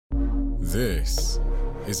This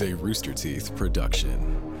is a Rooster Teeth production.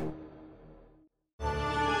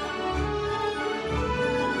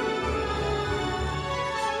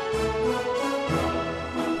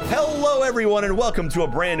 Hello, everyone, and welcome to a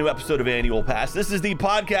brand new episode of Annual Pass. This is the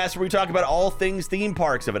podcast where we talk about all things theme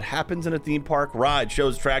parks. If it happens in a theme park, rides,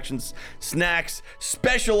 shows, attractions, snacks,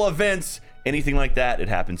 special events, anything like that, it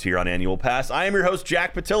happens here on Annual Pass. I am your host,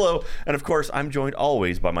 Jack Patillo, and of course, I'm joined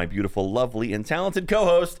always by my beautiful, lovely, and talented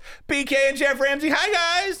co-host, BK and Jeff Ramsey. Hi,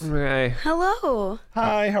 guys. Hi. Hello.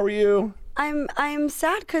 Hi. How are you? I'm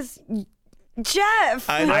sad because Jeff.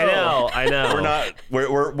 I know.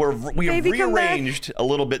 We have Baby, come back. rearranged a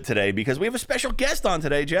little bit today because we have a special guest on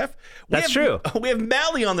today, Jeff. That's true. We have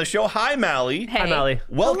Mally on the show. Hi, Mally. Hi, Mally.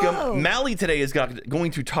 Welcome. Hello. Mally today is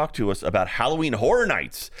going to talk to us about Halloween Horror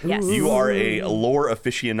Nights. Yes. You are a lore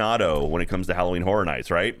aficionado when it comes to Halloween Horror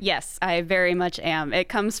Nights, right? Yes, I very much am. It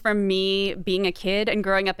comes from me being a kid and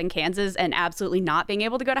growing up in Kansas and absolutely not being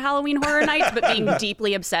able to go to Halloween Horror Nights, but being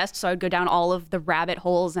deeply obsessed. So I would go down all of the rabbit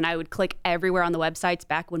holes and I would click everywhere on the websites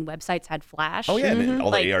back when websites had Flash. Oh, yeah. And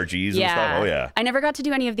all the ARGs and stuff. Oh, yeah. I never got to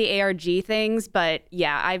do any of the ARG things, but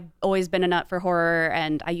yeah, I've always been a nut for horror.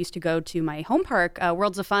 And I used to go to my home park.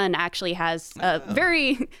 Worlds of Fun actually has a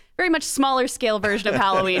very much smaller scale version of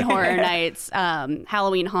Halloween Horror Nights,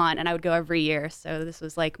 Halloween Haunt, and I would go every year. So this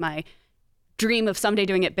was like my dream of someday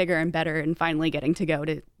doing it bigger and better and finally getting to go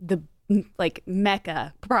to the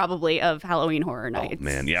mecca probably of Halloween Horror Nights. Oh,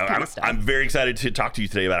 man. Yeah, I'm very excited to talk to you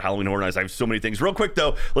today about Halloween Horror Nights. I have so many things. Real quick,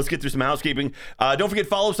 though, let's get through some housekeeping. Don't forget,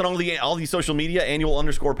 follow us on all the social media,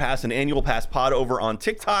 Annual_Pass and Annual Pass Pod over on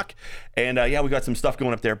TikTok. And yeah, we got some stuff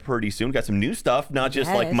going up there pretty soon. We got some new stuff, not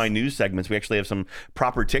just like my news segments. We actually have some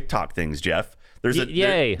proper TikTok things, Jeff. There's an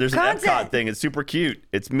Epcot thing. It's super cute.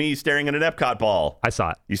 It's me staring at an Epcot ball. I saw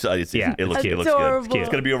it. You saw it? Yeah. It looks cute. It looks adorable. good. It's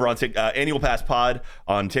going to be over on Annual Pass Pod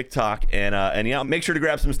on TikTok. And yeah, make sure to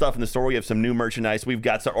grab some stuff in the store. We have some new merchandise. We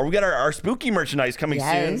got our spooky merchandise coming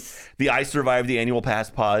soon. The I Survived the Annual Pass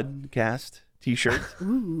podcast t-shirt.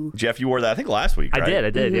 Jeff, you wore that I think last week, right?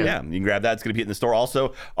 I did. Yeah, you can grab that. It's going to be in the store.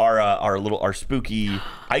 Also, our spooky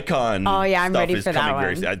icon. Oh yeah, I'm stuff ready is for coming that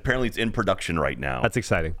very one. soon. Apparently, it's in production right now. That's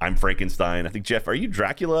exciting. I'm Frankenstein. I think Jeff, are you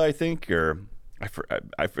Dracula? I think or.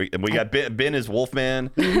 And we got Ben as Wolfman.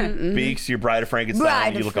 Beaks, your Bride of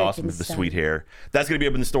Frankenstein. You look awesome with the sweet hair. That's going to be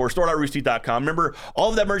up in the store. Store.roosterteeth.com. Remember, all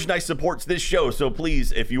of that merchandise supports this show. So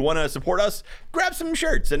please, if you want to support us, grab some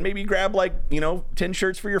shirts and maybe grab 10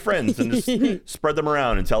 shirts for your friends and just spread them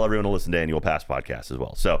around and tell everyone to listen to Annual Pass Podcast as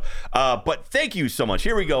well. So, but thank you so much.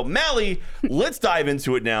 Here we go. Mally, let's dive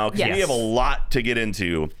into it now because we have a lot to get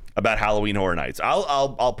into about Halloween Horror Nights.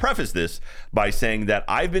 I'll preface this by saying that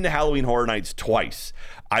I've been to Halloween Horror Nights twice.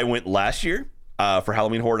 I went last year for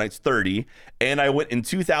Halloween Horror Nights 30, and I went in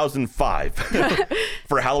 2005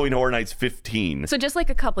 for Halloween Horror Nights 15. So just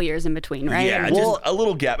like a couple years in between, right? Yeah, just a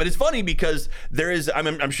little gap. But it's funny because there is,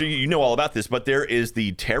 I'm sure you know all about this, but there is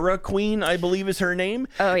the Terra Queen, I believe is her name.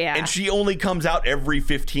 Oh, yeah. And she only comes out every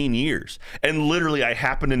 15 years. And literally, I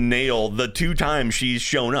happen to nail the 2 times she's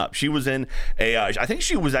shown up. She was in I think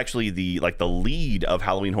she was actually the lead of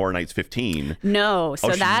Halloween Horror Nights 15. No, so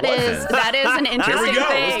that is an interesting Here we go.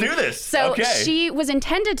 thing. Let's do this. So okay. She was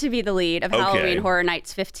intended to be the lead of Halloween Horror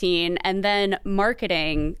Nights 15, and then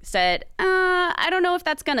marketing said, I don't know if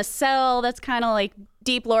that's going to sell. That's kind of like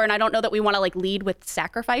deep lore, and I don't know that we want to lead with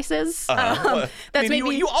sacrifices. That's maybe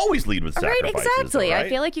you always lead with sacrifices. Right, exactly. Though, right? I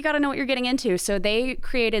feel like you got to know what you're getting into. So they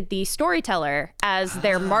created the storyteller as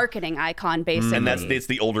their marketing icon, basically. And it's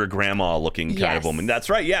the older grandma looking kind of woman. That's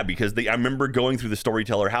right, yeah, because I remember going through the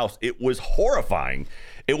storyteller house. It was horrifying.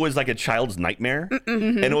 It was like a child's nightmare.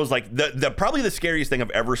 And it was like probably the scariest thing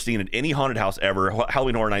I've ever seen at any haunted house ever,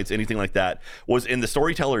 Halloween Horror Nights, anything like that, was in the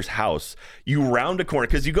storyteller's house. You round a corner,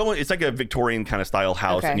 because you go in, it's like a Victorian kind of style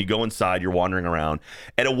house, and you go inside, you're wandering around.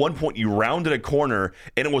 And at one point, you rounded a corner,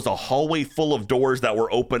 and it was a hallway full of doors that were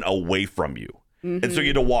open away from you. And so you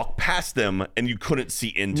had to walk past them, and you couldn't see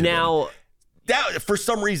into them. That, for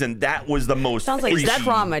some reason, that was the most sounds like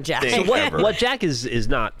trauma, Jack. So what Jack is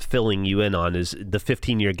not filling you in on is the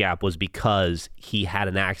 15-year gap was because he had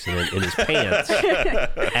an accident in his pants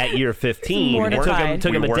at year 15. It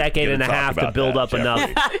took him a decade and a half to build up enough,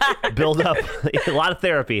 a lot of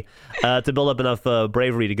therapy to build up enough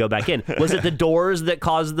bravery to go back in. Was it the doors that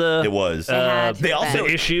caused the? It was. They also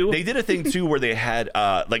issue. They did a thing too where they had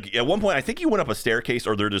at one point I think you went up a staircase,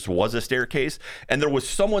 or there just was a staircase, and there was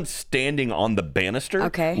someone standing on the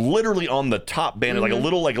banister, literally on the top banister,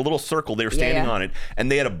 like a little circle. They were standing on it,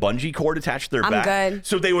 and they had a bungee cord attached to their back. Good.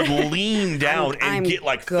 So they would lean down and get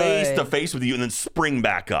face to face with you, and then spring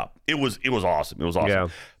back up. It was awesome. It was awesome. Yeah.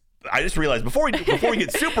 I just realized before we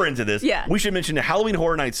get super into this, we should mention that Halloween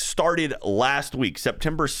Horror Nights started last week,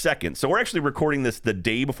 September 2nd. So we're actually recording this the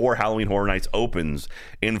day before Halloween Horror Nights opens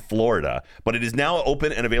in Florida. But it is now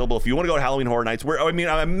open and available if you want to go to Halloween Horror Nights.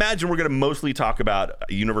 I imagine we're going to mostly talk about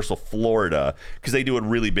Universal Florida because they do it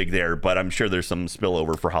really big there. But I'm sure there's some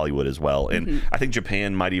spillover for Hollywood as well. And I think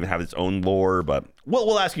Japan might even have its own lore, but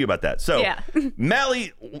we'll ask you about that. So,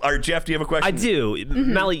 Mally or Jeff, do you have a question? I do.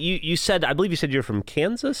 Mally, you said, I believe you said you're from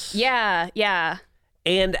Kansas? Yeah.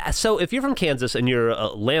 And so if you're from Kansas and you're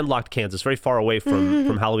landlocked Kansas, very far away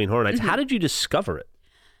from Halloween Horror Nights, how did you discover it?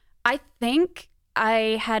 I think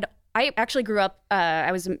I actually grew up,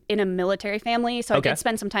 I was in a military family, so I did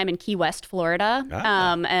spend some time in Key West, Florida.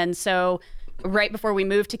 And so right before we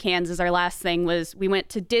moved to Kansas, our last thing was we went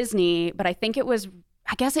to Disney, but I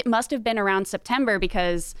guess it must have been around September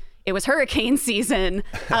because it was hurricane season.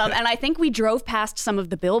 And I think we drove past some of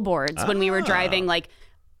the billboards when we were driving like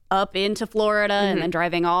up into Florida and then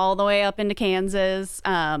driving all the way up into Kansas.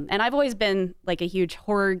 And I've always been like a huge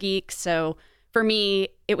horror geek. So for me,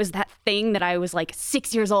 it was that thing that I was like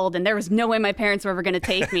 6 years old and there was no way my parents were ever going to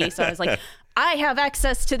take me. So I was like, I have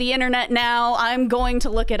access to the internet now. I'm going to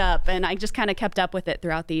look it up. And I just kind of kept up with it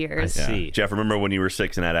throughout the years. I see. Jeff, remember when you were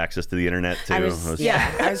 6 and had access to the internet too? I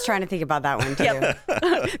was trying to think about that one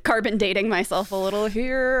too. Carbon dating myself a little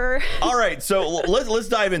here. All right, so let's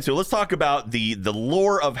dive into it. Let's talk about the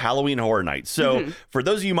lore of Halloween Horror Nights. So for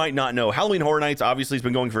those of you who might not know, Halloween Horror Nights obviously has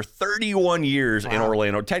been going for 31 years in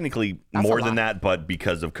Orlando. Technically more than that, but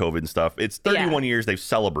because of COVID and stuff, it's 31 years they've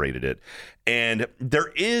celebrated it. And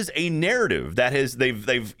there is a narrative that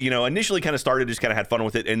they've initially kind of started, just kind of had fun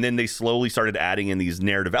with it, and then they slowly started adding in these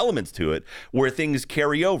narrative elements to it where things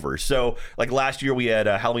carry over. So like last year we had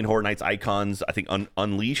Halloween Horror Nights icons, I think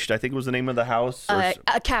Unleashed, I think was the name of the house.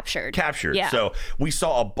 Captured. Yeah. So we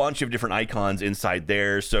saw a bunch of different icons inside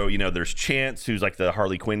there. So, there's Chance, who's like the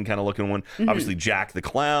Harley Quinn kind of looking one. Obviously Jack the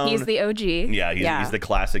Clown. He's the OG. Yeah, he's the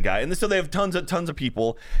classic guy. And so they have tons of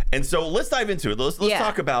people. And so let's dive into it. Let's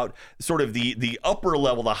talk about sort of the upper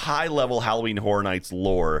level, the high level Halloween Horror Nights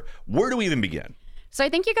lore. Where do we even begin? So I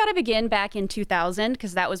think you got to begin back in 2000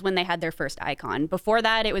 because that was when they had their first icon. Before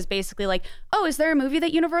that, it was basically like, oh, is there a movie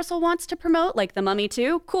that Universal wants to promote? Like The Mummy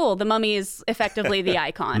 2? Cool. The Mummy is effectively the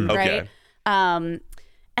icon, right? And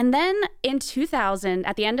then in 2000,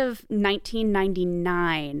 at the end of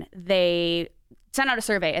 1999, they sent out a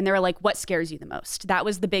survey and they were like, what scares you the most? That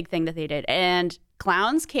was the big thing that they did. And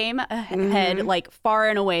clowns came ahead, like far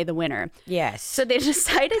and away the winner. Yes. So they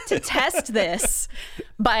decided to test this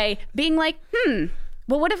by being like,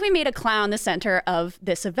 well, what if we made a clown the center of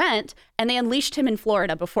this event? And they unleashed him in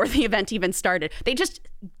Florida before the event even started. They just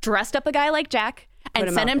dressed up a guy like Jack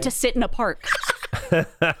and sent him to sit in a park.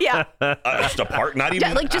 Just a park, not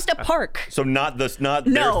even just a park. So not their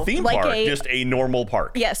theme park, just a normal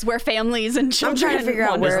park. Yes, where families and children. I'm trying to figure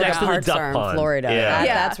out where the parks are in Florida.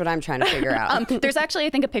 That's what I'm trying to figure out. There's actually,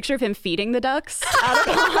 I think, a picture of him feeding the ducks out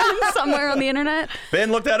of a pond somewhere on the internet.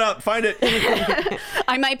 Ben, look that up. Find it.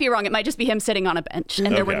 I might be wrong. It might just be him sitting on a bench,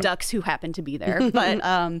 and there were ducks who happened to be there.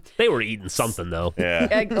 But they were eating something though.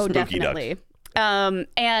 Yeah. Oh, definitely. Ducks.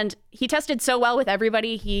 And he tested so well with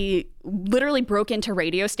everybody, he literally broke into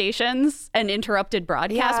radio stations and interrupted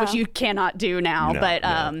broadcasts, which you cannot do now.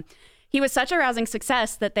 But he was such a rousing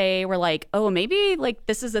success that they were like, oh, maybe like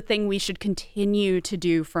this is a thing we should continue to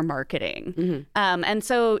do for marketing. And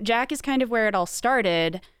so Jack is kind of where it all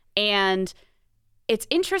started. And it's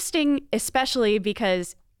interesting, especially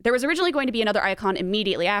because there was originally going to be another icon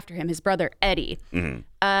immediately after him, his brother Eddie.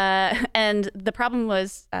 And the problem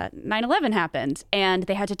was 9/11 happened and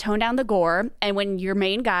they had to tone down the gore. And when your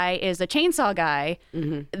main guy is a chainsaw guy,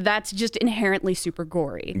 that's just inherently super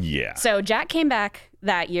gory. Yeah. So Jack came back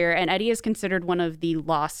that year and Eddie is considered one of the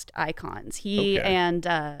lost icons. He and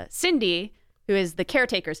Cindy, who is the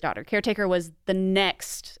caretaker's daughter. Caretaker was the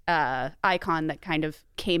next icon that kind of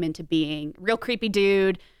came into being. Real creepy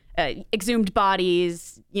dude. Exhumed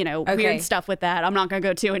bodies, weird stuff with that. I'm not going to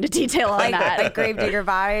go too into detail on that. Like Gravedigger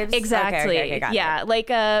vibes? Exactly. Okay, got it. Like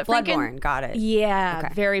Bloodborne, got it.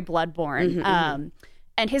 Yeah, very Bloodborne.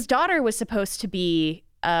 And his daughter was supposed to be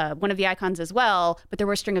one of the icons as well, but there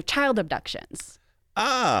were a string of child abductions.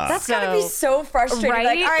 That's gotta be so frustrating. Right?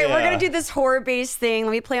 Like, all right, we're gonna do this horror-based thing.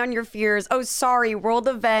 Let me play on your fears. Oh, sorry, world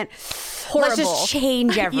event. Horrible. Let's just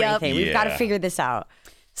change everything. We've got to figure this out.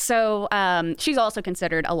 So she's also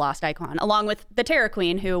considered a lost icon, along with the Terror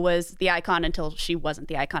Queen, who was the icon until she wasn't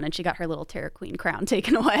the icon, and she got her little Terror Queen crown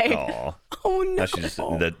taken away. Oh no! She's just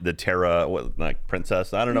the Terra,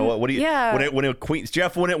 princess. I don't know what do you? Yeah. When a queen,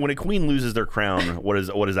 Jeff, when a queen loses their crown, what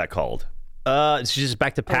is that called? It's just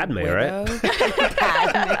back to Padme, right?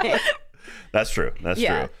 Padme. That's true. That's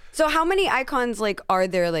true. So how many icons like are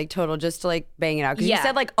there like total, just to like bang it out? Because you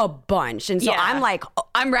said like a bunch, and so I'm like,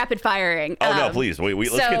 I'm rapid firing. Oh no, please.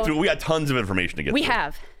 Let's get through. We got tons of information to get through. We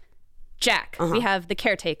have Jack. We have the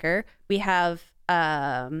caretaker. We have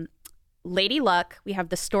Lady Luck. We have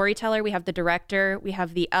the storyteller. We have the director. We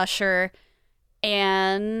have the usher,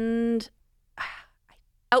 and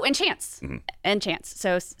Chance. And Chance.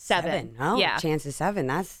 So 7. Oh, yeah. Chance is 7.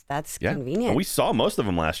 That's convenient. Well, we saw most of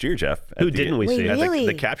them last year, Jeff. Who didn't we see? Really?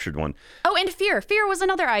 The captured one. Oh, and Fear. Fear was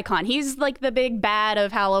another icon. He's like the big bad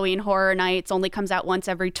of Halloween Horror Nights. Only comes out once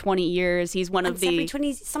every 20 years. He's one of the... every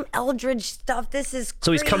 20, some Eldridge stuff. This is crazy.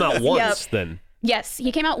 So he's come out once then. Yes,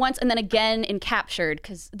 he came out once and then again in Captured,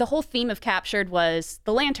 because the whole theme of Captured was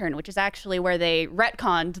the lantern, which is actually where they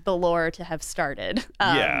retconned the lore to have started.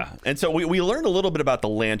 And so we learned a little bit about the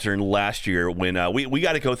lantern last year when we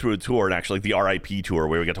got to go through a tour, and actually the RIP tour,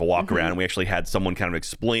 where we got to walk around, and we actually had someone kind of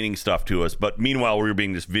explaining stuff to us. But meanwhile, we were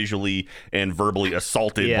being just visually and verbally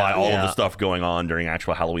assaulted by all of the stuff going on during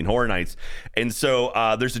actual Halloween Horror Nights. And so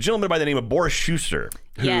there's a gentleman by the name of Boris Schuster,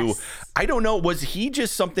 who I don't know, was he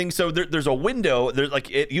just something? So there's a window. There's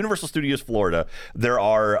like at Universal Studios Florida, there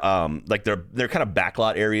are like they're kind of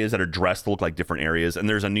backlot areas that are dressed to look like different areas, and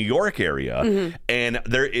there's a New York area, and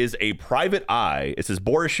there is a private eye. It says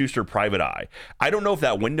Boris Schuster Private Eye. I don't know if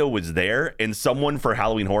that window was there, and someone for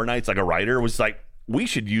Halloween Horror Nights, like a writer, was like, we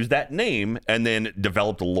should use that name, and then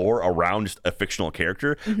developed a lore around just a fictional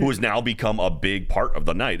character who has now become a big part of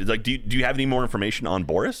the night. It's like, do you have any more information on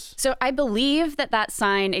Boris? So I believe that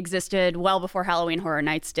sign existed well before Halloween Horror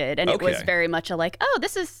Nights did, and it was very much a like, oh,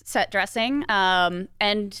 this is set dressing.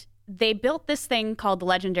 And they built this thing called the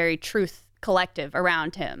Legendary Truth Collective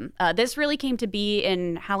around him. This really came to be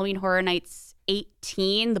in Halloween Horror Nights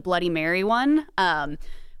 18, the Bloody Mary one,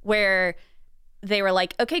 where they were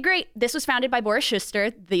like, okay, great. This was founded by Boris Schuster,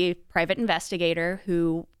 the private investigator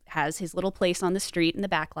who has his little place on the street in the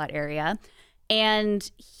backlot area. And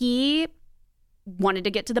he wanted to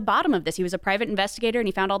get to the bottom of this. He was a private investigator, and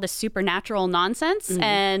he found all this supernatural nonsense.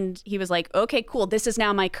 And he was like, okay, cool. This is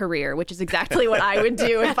now my career, which is exactly what I would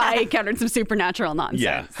do if I encountered some supernatural nonsense.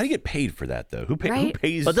 Yeah. How do you get paid for that, though? Who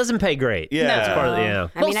pays? Well, it doesn't pay great. Yeah. That's part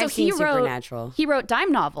of I mean, I've seen Supernatural. He wrote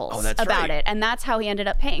dime novels right. about it, and that's how he ended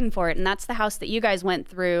up paying for it. And that's the house that you guys went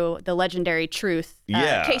through, the Legendary Truth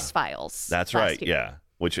case files. That's right. Year. Yeah.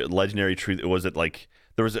 Which Legendary Truth, was it like...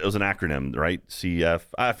 it was an acronym, right? CF.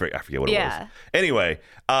 I forget what it was. Anyway,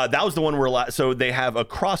 that was the one where so they have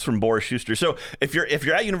across from Boris Schuster. So if you're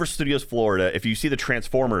at Universal Studios Florida, if you see the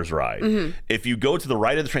Transformers ride, if you go to the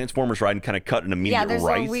right of the Transformers ride and kind of cut an immediate there's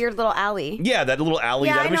right, a weird little alley. Yeah, that little alley.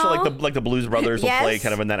 Yeah, that I know. like the Blues Brothers will play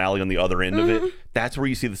kind of in that alley on the other end of it. That's where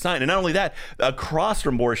you see the sign. And not only that, across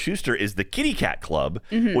from Boris Schuster is the Kitty Cat Club,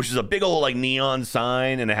 which is a big old like neon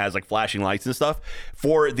sign, and it has like flashing lights and stuff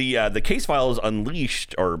for the Case Files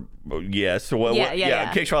Unleashed, or Case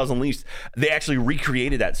Files Unleashed. They actually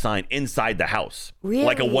recreated that sign inside the house,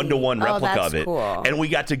 like a 1-to-1 replica of it. Cool. And we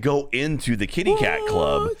got to go into the Kitty Cat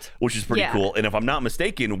Club, which is pretty cool. And if I'm not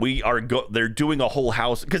mistaken, they're doing a whole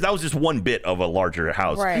house, because that was just one bit of a larger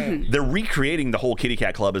house. Right. They're recreating the whole Kitty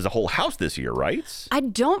Cat Club as a whole house this year, right? I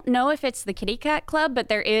don't know if it's the Kitty Cat Club, but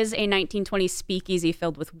there is a 1920s speakeasy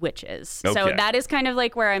filled with witches. Okay. So that is kind of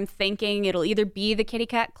like where I'm thinking it'll either be the Kitty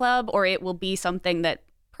Cat Club, or it will be something that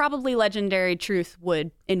probably Legendary Truth would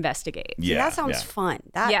investigate. Yeah, that sounds fun.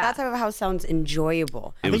 That type of house sounds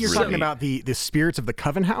enjoyable. I think you're talking about the Spirits of the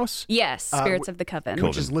Coven house. Yes, Spirits of the Coven.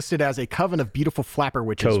 Which is listed as a coven of beautiful flapper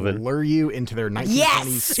witches will lure you into their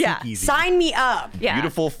 1920s speakeasy. Sign me up. Yeah.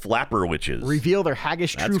 Beautiful flapper witches. Reveal their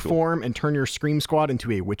haggish true form and turn your Scream Squad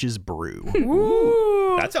into a witch's brew.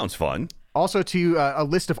 Ooh. That sounds fun. Also, to a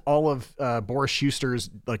list of all of Boris Schuster's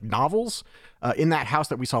novels. In that house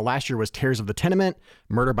that we saw last year was Terrors of the Tenement,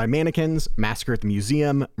 Murder by Mannequins, Massacre at the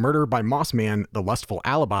Museum, Murder by Mossman, The Lustful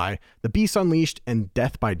Alibi, The Beast Unleashed, and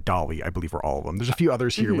Death by Dolly, I believe were all of them. There's a few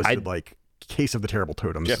others here listed, like Case of the Terrible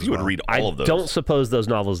Totems. Jeff, you would read all of those. I don't suppose those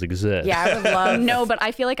novels exist. Yeah, I would love. No, but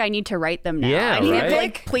I feel like I need to write them now. Yeah, I need right?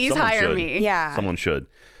 like, please Someone hire should. me. Yeah. Someone should.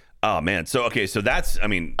 Oh, man. So that's, I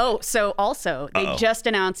mean. Oh, so also, they just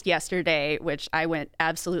announced yesterday, which I went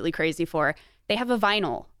absolutely crazy for. They have a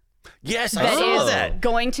vinyl. Yes, I That saw is that.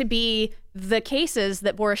 going to be the cases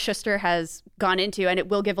that Boris Schuster has gone into, and it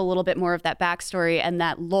will give a little bit more of that backstory and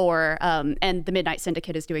that lore. And the Midnight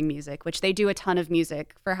Syndicate is doing music, which they do a ton of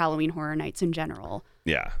music for Halloween Horror Nights in general.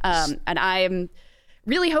 Yeah. And I'm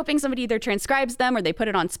really hoping somebody either transcribes them or they put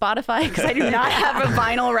it on Spotify, because I do not have a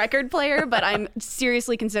vinyl record player, but I'm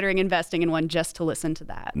seriously considering investing in one just to listen to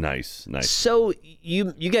that. Nice. So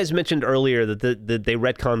you guys mentioned earlier that they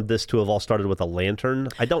retconned this to have all started with a lantern.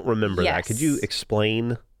 I don't remember that. Could you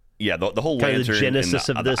explain? Yeah, the whole lantern the genesis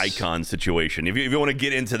and of the this icon situation. If you want to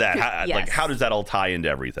get into that, how does that all tie into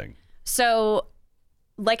everything? So,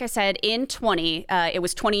 like I said, in 20, it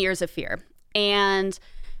was 20 Years of Fear. And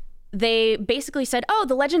they basically said,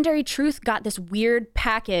 the Legendary Truth got this weird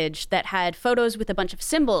package that had photos with a bunch of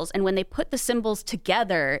symbols. And when they put the symbols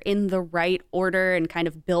together in the right order and kind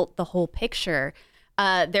of built the whole picture,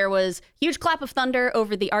 there was huge clap of thunder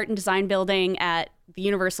over the art and design building at the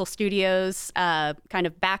Universal Studios kind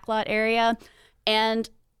of backlot area, and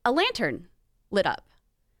a lantern lit up.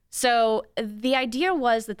 So the idea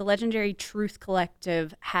was that the Legendary Truth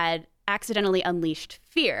Collective had accidentally unleashed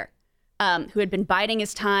Fear, who had been biding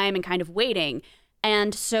his time and kind of waiting.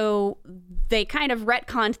 And so they kind of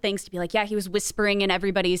retconned things to be like, he was whispering in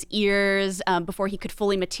everybody's ears before he could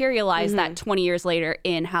fully materialize that 20 years later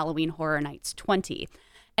in Halloween Horror Nights 20.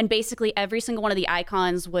 And basically every single one of the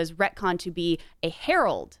icons was retconned to be a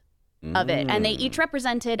herald of it. And they each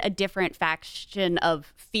represented a different faction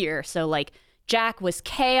of fear. So like Jack was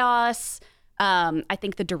chaos. I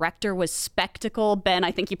think the director was Spectacle. Ben,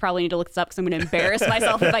 I think you probably need to look this up because I'm going to embarrass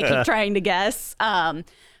myself if I keep trying to guess. And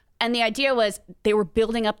the idea was they were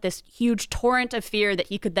building up this huge torrent of fear that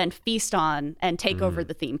he could then feast on and take over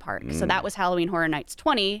the theme park. So that was Halloween Horror Nights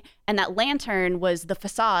 20. And that lantern was the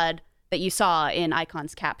facade that you saw in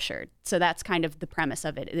Icons Captured. So that's kind of the premise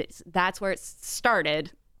of it. That's where it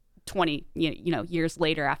started 20 years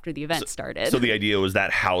later after the event started. So the idea was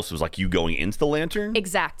that house was like you going into the lantern?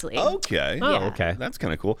 Exactly. Okay. Okay. That's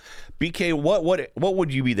kind of cool. BK, what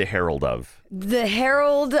would you be the herald of? The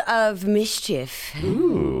Herald of Mischief.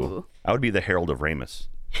 Ooh. I would be the Herald of Ramus.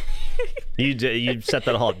 You set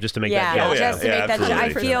that all up just to make that joke. Just to make that joke.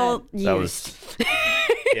 I feel used.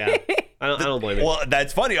 I don't blame you. Well,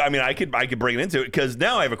 that's funny. I mean, I could bring it into it because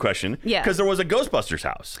now I have a question. Yeah. Because there was a Ghostbusters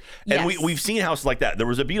house, and we've seen houses like that. There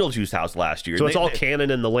was a Beetlejuice house last year. So it's all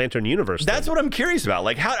canon in the Lantern universe. That's what I'm curious about.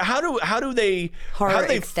 Like, how do they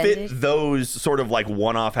fit those sort of like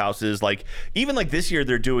one-off houses? Like even like this year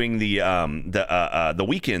they're doing the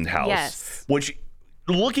Weekend house, which.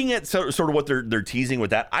 Looking at sort of what they're teasing with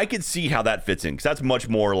that, I could see how that fits in because that's much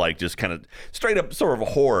more like just kind of straight up sort of a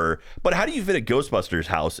horror. But how do you fit a Ghostbusters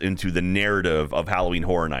house into the narrative of Halloween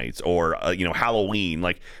Horror Nights or Halloween?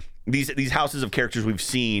 Like these houses of characters we've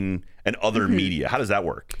seen in other media. How does that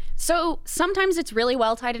work? So sometimes it's really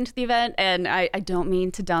well tied into the event, and I don't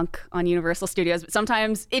mean to dunk on Universal Studios, but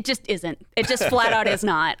sometimes it just isn't. It just flat out is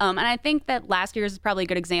not. And I think that last year's is probably a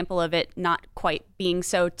good example of it not quite being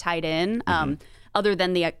so tied in. Other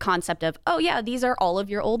than the concept of, these are all of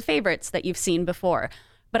your old favorites that you've seen before.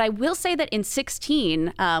 But I will say that in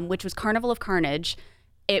 16, which was Carnival of Carnage,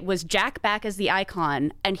 it was Jack back as the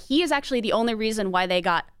icon, and he is actually the only reason why they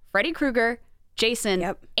got Freddy Krueger,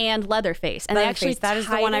 Jason, and Leatherface. And that is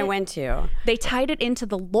the one I went to. They tied it into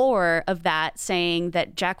the lore of that, saying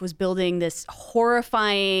that Jack was building this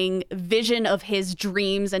horrifying vision of his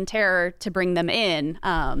dreams and terror to bring them in.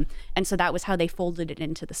 And so that was how they folded it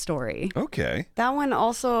into the story. Okay. That one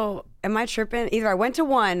also, am I tripping? Either I went to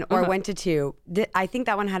one or I went to two. I think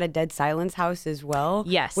that one had a Dead Silence house as well.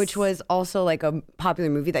 Yes. Which was also like a popular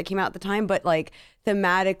movie that came out at the time. But like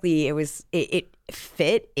thematically, it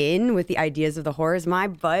fit in with the ideas of the horrors. My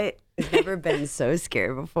butt has never been so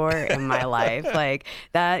scared before in my life. Like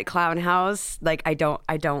that clown house, like I don't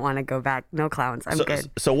want to go back. No clowns. I'm good.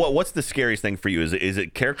 So what's the scariest thing for you? Is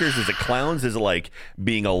it characters? Is it clowns? Is it like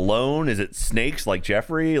being alone? Is it snakes like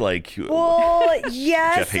Jeffrey? Like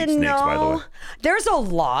yes Jeff hates and snakes, no. by the way. There's a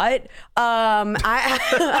lot.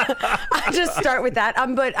 I just start with that.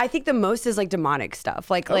 But I think the most is like demonic stuff,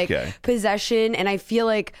 like possession, and I feel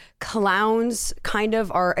like clowns kind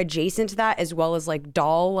of are adjacent to that as well as like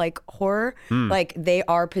doll like horror. Like they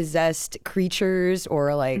are possessed creatures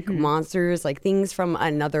or like monsters, like things from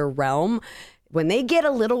another realm. When they get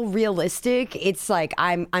a little realistic, it's like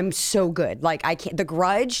I'm so good. Like I can't. The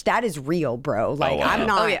Grudge, that is real, bro. Like I'm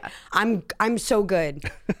not. I'm so good.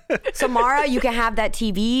 Samara, you can have that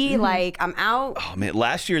TV. Like I'm out. Oh man,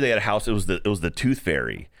 last year they had a house. It was the Tooth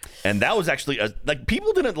Fairy. And that was actually like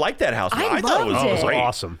people didn't like that house. I thought it was great.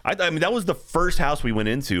 Awesome. I mean, that was the first house we went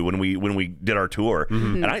into when we did our tour,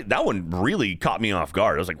 and that one really caught me off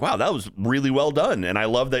guard. I was like, wow, that was really well done, and I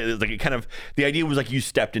love that. Like, it kind of the idea was like you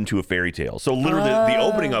stepped into a fairy tale. So literally, the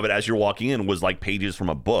opening of it as you're walking in was like pages from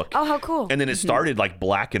a book. Oh, how cool! And then it started like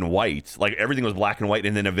black and white, like everything was black and white,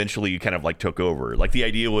 and then eventually you kind of like took over. Like the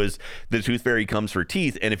idea was the tooth fairy comes for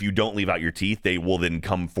teeth, and if you don't leave out your teeth, they will then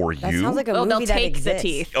come for That you. sounds like a movie they'll that take exists. the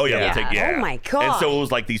teeth. Oh yeah, they'll take, yeah. Oh my god! And so it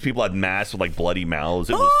was like these people had masks with like bloody mouths.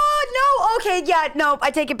 It was, Oh no! Okay, yeah, no,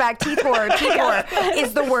 I take it back. Teeth horror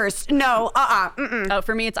is the worst. No, Oh,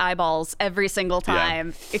 for me, it's eyeballs every single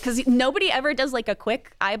time because nobody ever does like a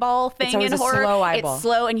quick eyeball thing in always a horror. slow eyeball. It's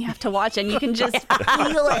slow, and you have to watch, and you can just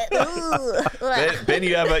feel it. Ben,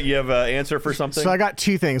 you have an answer for something? So I got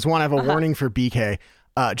two things. One, I have a warning for BK.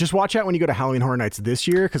 Just watch out when you go to Halloween Horror Nights this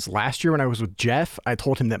year, because last year when I was with Jeff, I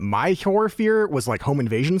told him that my horror fear was like home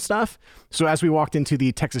invasion stuff. So as we walked into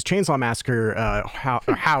the Texas Chainsaw Massacre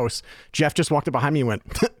house, Jeff just walked up behind me and went,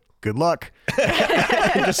 good luck.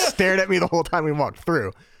 And just stared at me the whole time we walked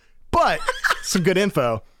through. But some good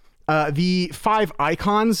info. The 5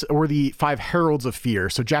 icons were the 5 heralds of fear.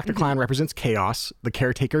 So Jack the Clown represents chaos, the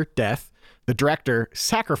caretaker, death, the director,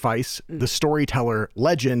 sacrifice, the storyteller,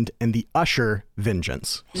 legend, and the usher,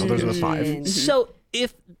 vengeance. So those are the 5. So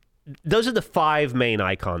if those are the 5 main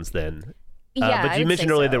icons then. Yeah, but you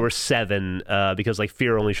mentioned earlier there were 7 because like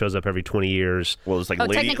fear only shows up every 20 years. Well, it's like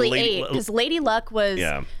technically 8 because Lady Luck was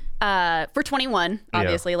for 21,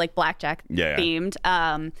 obviously like blackjack themed.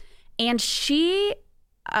 And she,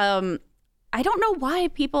 I don't know why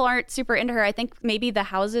people aren't super into her. I think maybe the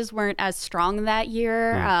houses weren't as strong that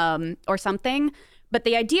year or something. But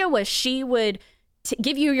the idea was she would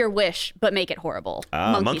give you your wish, but make it horrible.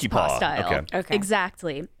 Monkey paw style. Okay.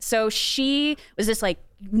 Exactly. So she was this like,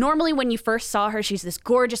 normally when you first saw her, she's this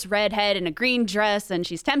gorgeous redhead in a green dress and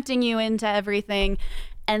she's tempting you into everything.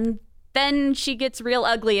 And then she gets real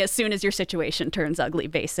ugly as soon as your situation turns ugly,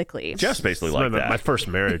 basically. Just basically like that. My first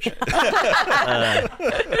marriage.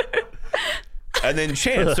 And then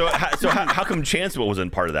Chance. So how come Chance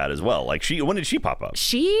wasn't part of that as well? Like when did she pop up?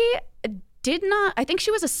 She did not. I think she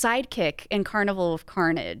was a sidekick in Carnival of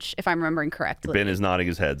Carnage, if I'm remembering correctly. Ben is nodding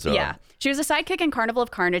his head. So yeah, she was a sidekick in Carnival of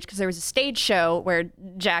Carnage because there was a stage show where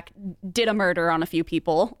Jack did a murder on a few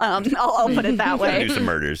people. I'll put it that way. Do some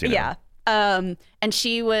murders. You know? Yeah. And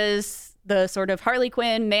she was the sort of Harley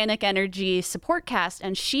Quinn manic energy support cast,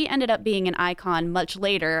 and she ended up being an icon much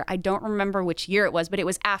later. I don't remember which year it was, but it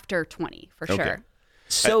was after 20 for sure.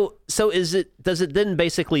 So does it then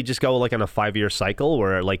basically just go like on a 5-year cycle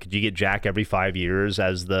where like do you get Jack every 5 years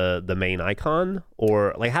as the main icon,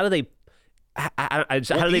 or like how do they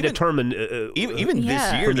determine even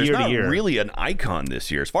this year there's not really an icon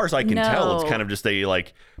this year as far as I can tell. It's kind of just a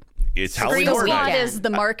like it's Halloween Horror Nights is the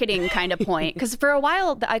marketing kind of point, because for a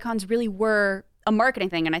while the icons really were a marketing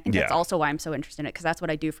thing, and I think that's also why I'm so interested in it, because that's what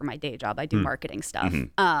I do for my day job. I do marketing stuff.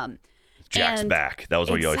 Jack's back. That was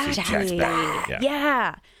what you always say. Jack's back.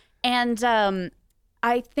 Yeah. And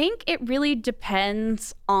I think it really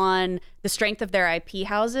depends on the strength of their IP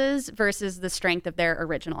houses versus the strength of their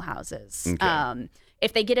original houses. Okay.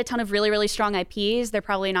 If they get a ton of really, really strong IPs, they're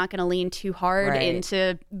probably not going to lean too hard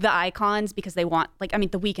into the icons because they want, like, I mean,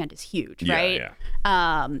 The Weeknd is huge, right?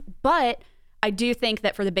 Yeah. But I do think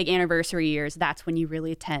that for the big anniversary years, that's when you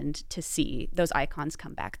really tend to see those icons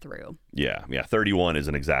come back through. Yeah. 31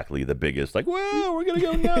 isn't exactly the biggest, like, well, we're going to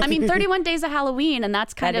go nuts. I mean, 31 Days of Halloween, and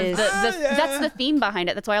that's kind of that's the theme behind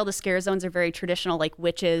it. That's why all the scare zones are very traditional, like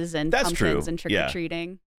witches and pumpkins and trick-or-treating.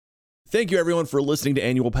 Yeah. Thank you, everyone, for listening to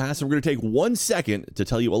Annual Pass. And we're going to take 1 second to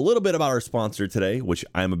tell you a little bit about our sponsor today, which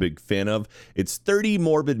I'm a big fan of. It's 30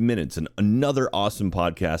 Morbid Minutes, and another awesome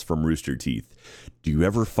podcast from Rooster Teeth. Do you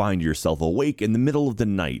ever find yourself awake in the middle of the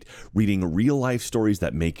night, reading real-life stories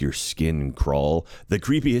that make your skin crawl, the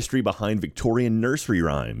creepy history behind Victorian nursery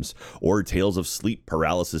rhymes, or tales of sleep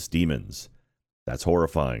paralysis demons? That's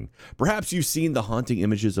horrifying. Perhaps you've seen the haunting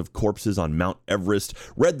images of corpses on Mount Everest,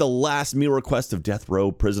 read the last meal request of death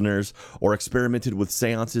row prisoners, or experimented with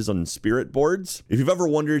seances on spirit boards. If you've ever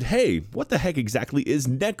wondered, hey, what the heck exactly is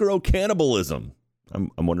necro-cannibalism? I'm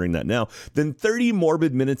wondering that now. Then 30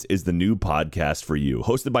 Morbid Minutes is the new podcast for you.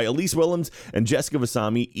 Hosted by Elise Willems and Jessica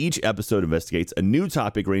Vasami, each episode investigates a new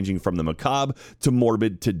topic ranging from the macabre to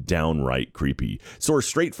morbid to downright creepy. Sourced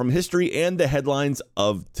straight from history and the headlines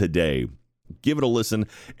of today. Give it a listen.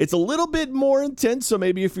 It's a little bit more intense, so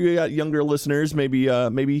maybe if you got younger listeners, maybe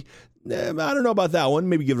I don't know about that one.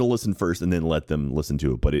 Maybe give it a listen first and then let them listen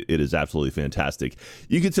to it. But it is absolutely fantastic.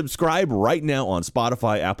 You can subscribe right now on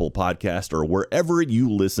Spotify, Apple Podcast, or wherever you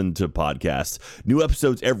listen to podcasts. New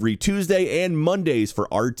episodes every Tuesday and Mondays for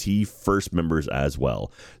RT First members as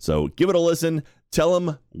well. So give it a listen. Tell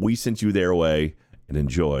them we sent you their way, and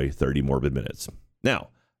enjoy 30 Morbid Minutes. Now,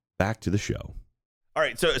 back to the show. All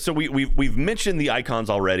right, so we've mentioned the icons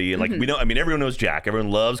already, and like we know, I mean, everyone knows Jack. Everyone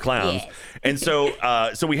loves clowns, and so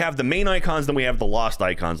we have the main icons, then we have the lost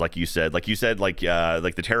icons, like you said, like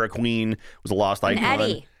the Terror Queen was a lost icon.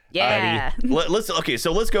 Eddie. Yeah.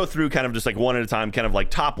 So let's go through kind of just like one at a time, kind of like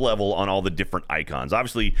top level on all the different icons.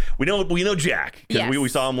 Obviously, we know Jack because we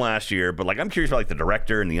saw him last year, but like I'm curious about like the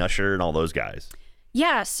director and the usher and all those guys.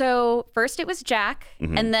 Yeah, so first it was Jack,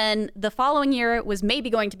 and then the following year it was maybe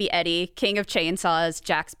going to be Eddie, King of Chainsaws,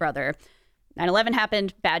 Jack's brother. 9/11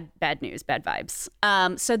 happened, bad news, bad vibes.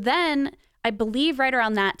 So then I believe right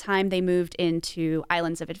around that time they moved into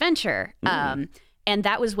Islands of Adventure. And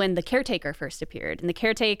that was when the Caretaker first appeared. And the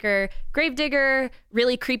Caretaker, gravedigger,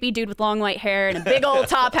 really creepy dude with long white hair and a big old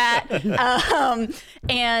top hat.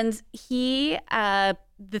 And he,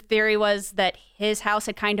 the theory was that his house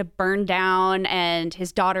had kind of burned down and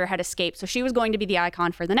his daughter had escaped. So she was going to be the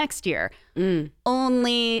icon for the next year.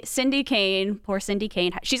 Only Cindy Kane, poor Cindy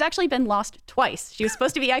Kane, she's actually been lost twice. She was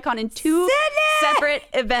supposed to be icon in 2 separate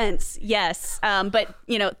events. Yes. But,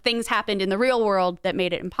 things happened in the real world that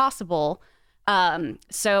made it impossible.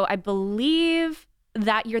 So I believe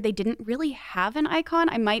that year they didn't really have an icon.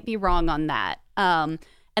 I might be wrong on that.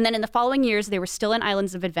 And then in the following years, they were still in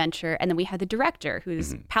Islands of Adventure. And then we had the director,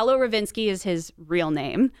 who's Paolo Ravinsky is his real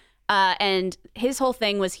name. And his whole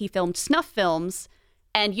thing was he filmed snuff films.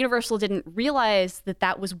 And Universal didn't realize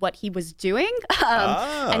that was what he was doing.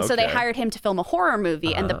 So they hired him to film a horror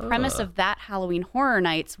movie. And the premise of that Halloween Horror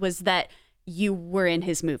Nights was that you were in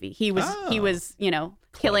his movie. He was,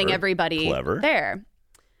 killing everybody there.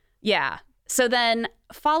 Yeah. So then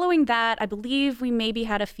following that, I believe we maybe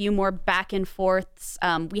had a few more back and forths.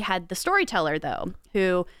 We had the storyteller, though,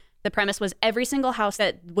 who the premise was every single house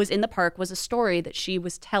that was in the park was a story that she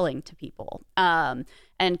was telling to people, and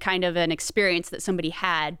kind of an experience that somebody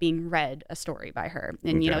had being read a story by her.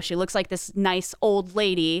 And, she looks like this nice old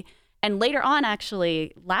lady. And later on,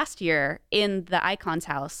 actually, last year in the Icon's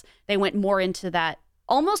house, they went more into that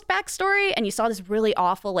almost backstory, and you saw this really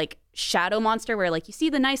awful like shadow monster where like you see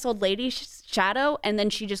the nice old lady's shadow and then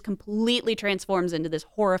she just completely transforms into this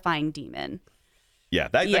horrifying demon. Yeah,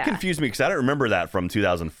 that confused me because I don't remember that from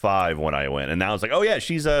 2005 when I went, and now it's like, oh yeah,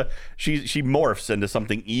 she morphs into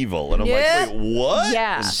something evil, and I'm like, wait, what?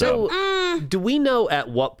 Yeah. So do we know at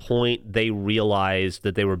what point they realized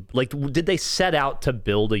that they were like, did they set out to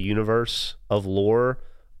build a universe of lore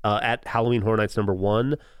at Halloween Horror Nights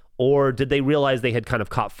 #1? Or did they realize they had kind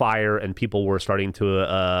of caught fire and people were starting to,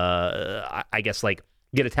 I guess, like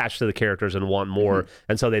get attached to the characters and want more?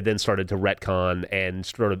 And so they then started to retcon and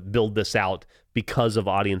sort of build this out because of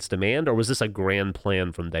audience demand? Or was this a grand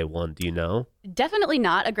plan from day one? Do you know? Definitely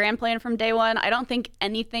not a grand plan from day one. I don't think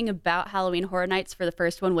anything about Halloween Horror Nights for the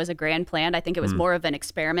first one was a grand plan. I think it was more of an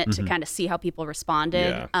experiment to kind of see how people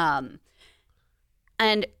responded. Yeah.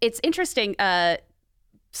 And it's interesting.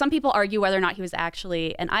 Some people argue whether or not he was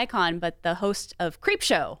actually an icon, but the host of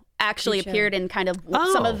Creepshow actually appeared in kind of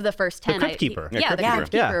some of the first 10. The Crypt Keeper. The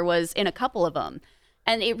Crypt Keeper was in a couple of them.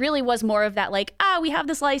 And it really was more of that like, we have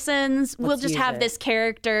this license, we'll just have this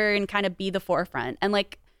character and kind of be the forefront. And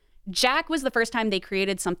like Jack was the first time they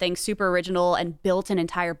created something super original and built an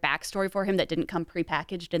entire backstory for him that didn't come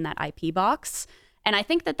prepackaged in that IP box. And I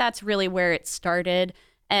think that that's really where it started.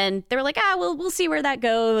 And they were like, we'll see where that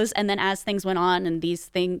goes. And then as things went on and these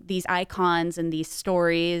icons and these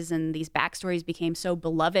stories and these backstories became so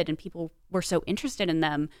beloved and people were so interested in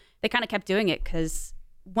them, they kind of kept doing it because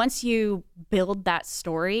once you build that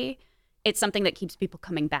story, it's something that keeps people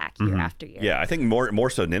coming back year after year. Yeah, I think more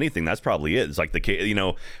so than anything, that's probably it. It's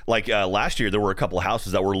like last year there were a couple of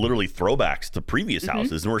houses that were literally throwbacks to previous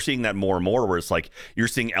houses, and we're seeing that more and more. Where it's like you're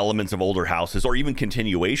seeing elements of older houses or even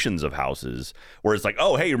continuations of houses, where it's like,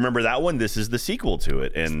 oh hey, remember that one? This is the sequel to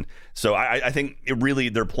it. And so I think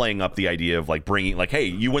they're playing up the idea of like bringing like, hey,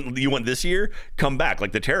 you went this year, come back.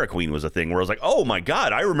 Like the Terror Queen was a thing where I was like, oh my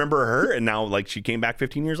god, I remember her, and now like she came back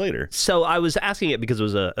 15 years later. So I was asking it because it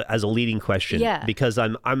was as a leading question, because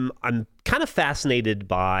I'm kind of fascinated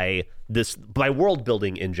by world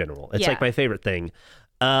building in general. It's like my favorite thing,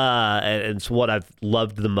 and it's what I've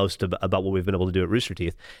loved the most about what we've been able to do at Rooster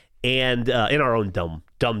Teeth, and in our own dumb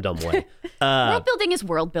way. World building is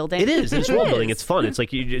world building. It is. It's world building. It's fun. It's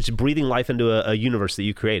like it's breathing life into a universe that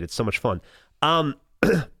you create. It's so much fun.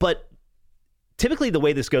 But typically the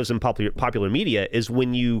way this goes in popular media is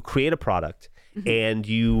when you create a product and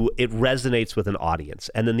it resonates with an audience,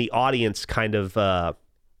 and then the audience kind of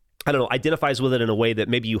identifies with it in a way that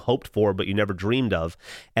maybe you hoped for but you never dreamed of,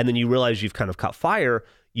 and then you realize you've kind of caught fire.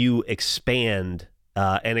 You expand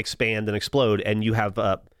and expand and explode, and you have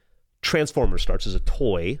Transformers starts as a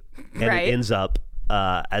toy, and it ends up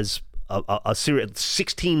as a series,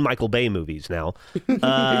 16 Michael Bay movies now.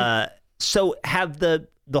 So have the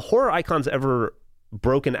horror icons ever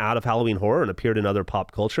broken out of Halloween horror and appeared in other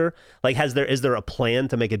pop culture? Like, is there a plan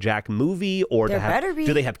to make a Jack movie, or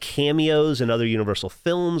do they have cameos in other Universal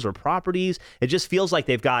films or properties? It just feels like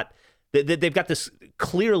they've got this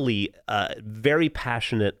clearly very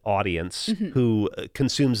passionate audience who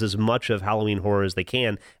consumes as much of Halloween horror as they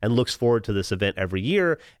can and looks forward to this event every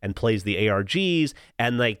year and plays the ARGs,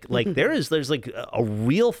 and like there's like a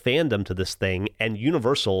real fandom to this thing, and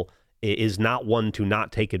Universal is not one to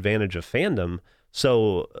not take advantage of fandom.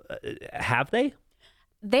 So have they?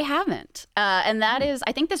 They haven't. And that is,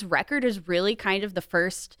 I think this record is really kind of the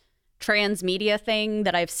first transmedia thing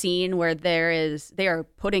that I've seen where they are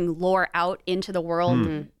putting lore out into the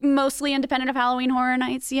world, mostly independent of Halloween Horror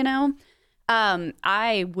Nights, you know?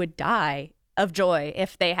 I would die of joy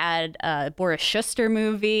if they had a Boris Schuster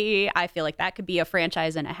movie. I feel like that could be a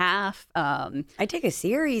franchise and a half. I take a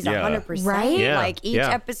series 100%. Right? Yeah. Like each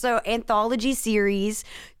episode, anthology series,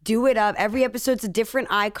 do it up. Every episode's a different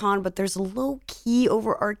icon, but there's a low-key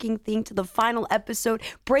overarching thing to the final episode.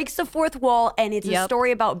 Breaks the fourth wall, and it's a story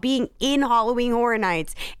about being in Halloween Horror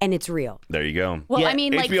Nights, and it's real. There you go. Well, I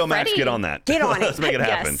mean, HBO Max, get on that. Get on it. Let's make it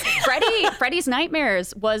happen. Yes. Freddy's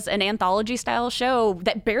Nightmares was an anthology-style show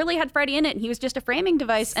that barely had Freddy in it, and he was just a framing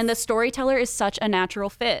device, and the storyteller is such a natural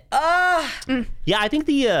fit. Yeah, I think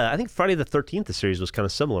Friday the 13th, the series was kind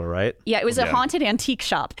of similar, right? Yeah, it was a haunted antique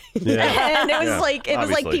shop. Yeah. And it was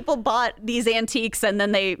like people bought these antiques and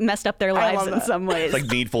then they messed up their lives in some ways. It's like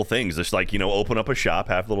needful things. It's like, open up a shop,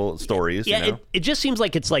 have little stories. Yeah, it just seems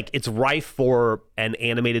like it's rife for an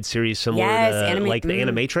animated series similar to like the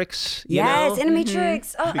Animatrix.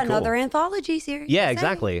 Animatrix. Oh, another anthology series. Yeah,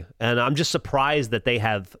 exactly. And I'm just surprised that they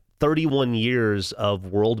have 31 years of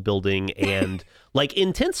world building and like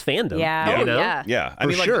intense fandom. Yeah. I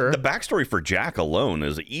mean, like the backstory for Jack alone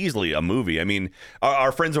is easily a movie. I mean,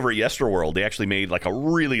 our friends over at Yesterworld, they actually made like a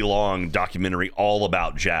really long documentary all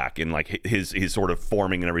about Jack and like his sort of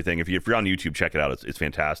forming and everything. If you're on YouTube, check it out. It's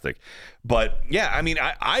fantastic. But yeah, I mean,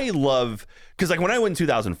 I love, because like when I went in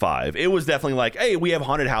 2005, it was definitely like, hey, we have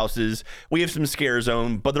haunted houses, we have some scare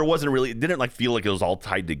zone, but there wasn't really, it didn't like feel like it was all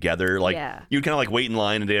tied together. Like you'd kind of like wait in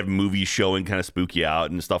line and they have movies showing, kind of spook you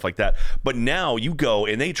out and stuff like that. But now you go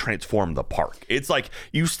and they transform the park. It's like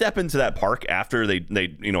you step into that park after they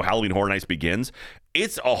Halloween Horror Nights begins.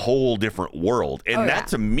 It's a whole different world. And that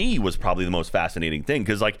to me was probably the most fascinating thing.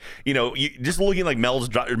 Because like, just looking like Mel's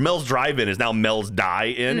Drive-In is now Mel's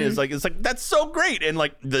Die-In. It's like, that's so great. And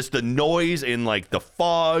like the noise and like the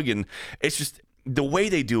fog, and it's just, the way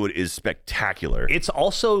they do it is spectacular. It's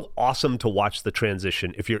also awesome to watch the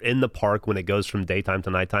transition. If you're in the park when it goes from daytime to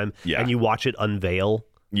nighttime and you watch it unveil.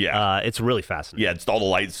 Yeah, it's really fascinating. Yeah, it's all the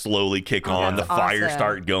lights slowly kick on, the fires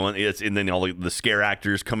start going. And then all the scare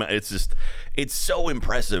actors come out. It's so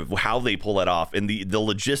impressive how they pull that off, and the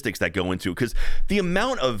logistics that go into it. Because the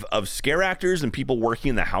amount of scare actors and people working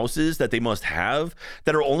in the houses that they must have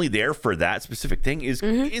that are only there for that specific thing is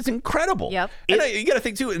incredible. Yep. And you got to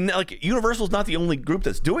think too, and like Universal's not the only group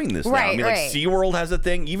that's doing this now. I mean, like SeaWorld has a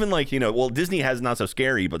thing. Even like Disney has Not So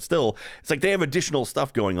Scary, but still, it's like they have additional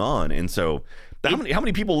stuff going on, and so. How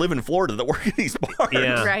many people live in Florida that work in these parks?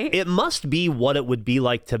 Yeah. Right? It must be what it would be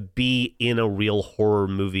like to be in a real horror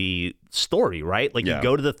movie story, right? Like you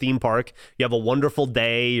go to the theme park, you have a wonderful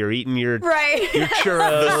day, you're eating your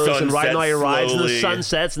churros and riding all your rides, and the sun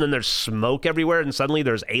sets, and then there's smoke everywhere, and suddenly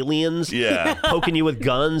there's aliens poking you with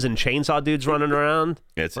guns and chainsaw dudes running around.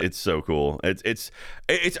 It's so cool.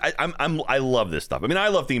 I love this stuff. I mean, I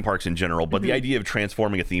love theme parks in general, but the idea of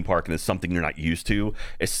transforming a theme park into something you're not used to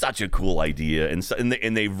is such a cool idea, and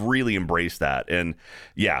they've really embraced that. And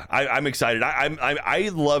yeah, I'm excited. I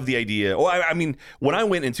love the idea. Well, I mean, when I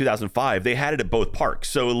went in 2005, they had it at both parks.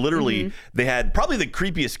 So literally, they had probably the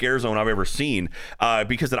creepiest scare zone I've ever seen,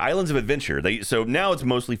 because at Islands of Adventure, so now it's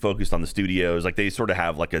mostly focused on the studios. Like they sort of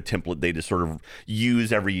have like a template they just sort of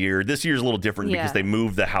use every year. This year's a little different because they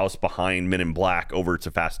moved the house behind Men in Black over to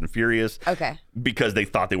Fast and Furious. Okay. Because they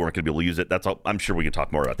thought they weren't going to be able to use it. That's all. I'm sure we can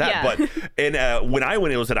talk more about that. Yeah. But when I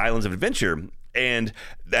went, it was at Islands of Adventure. And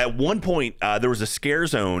at one point, there was a scare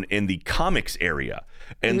zone in the comics area.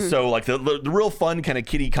 And so like the real fun kind of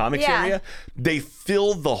kiddie comics area, they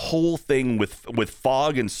filled the whole thing with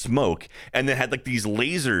fog and smoke, and then had like these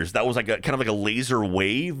lasers that was like kind of like a laser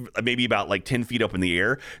wave, maybe about like 10 feet up in the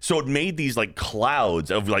air. So it made these like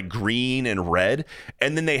clouds of like green and red.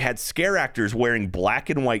 And then they had scare actors wearing black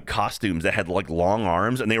and white costumes that had like long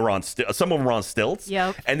arms, and they were on some of them were on stilts.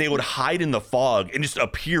 Yep. And they would hide in the fog and just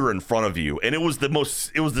appear in front of you. And it was the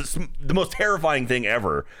most terrifying thing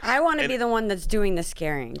ever. I want to be the one that's doing the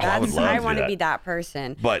scaring. I want to be that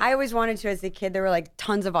person. But I always wanted to as a kid. There were like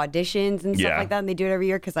tons of auditions and stuff like that, and they do it every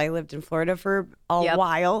year because I lived in Florida for a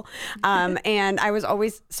while. And I was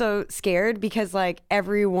always so scared because like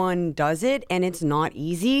everyone does it and it's not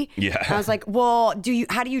easy. Yeah. And I was like, well,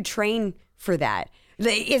 how do you train for that?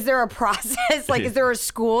 Is there a process? Like, is there a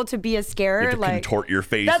school to be a scarer? You have to like, contort your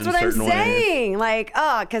face. That's in what I'm certain saying. ways. Like,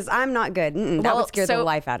 because I'm not good. That would scare the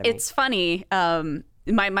life out of me. It's funny.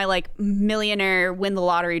 My like millionaire win the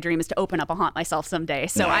lottery dream is to open up a Haunt Myself someday.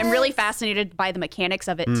 So I'm really fascinated by the mechanics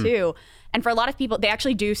of it too. And for a lot of people, they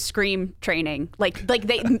actually do scream training. Like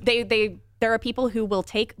they there are people who will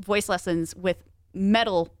take voice lessons with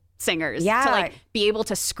metal singers to like be able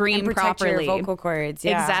to scream and properly. Your vocal cords.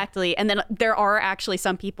 Exactly. And then there are actually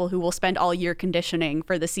some people who will spend all year conditioning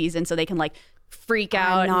for the season so they can like freak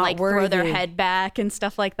out and like throw their head back and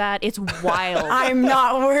stuff like that. It's wild. I'm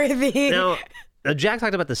not worthy. Now, Jack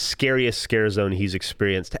talked about the scariest scare zone he's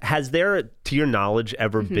experienced. Has there, to your knowledge,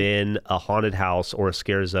 ever been a haunted house or a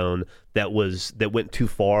scare zone that went too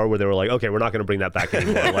far, where they were like, okay, we're not going to bring that back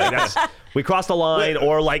anymore? Like we crossed the line,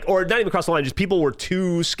 or not even crossed the line, just people were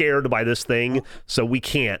too scared by this thing, so we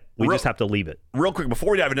can't. We just have to leave it. Real quick,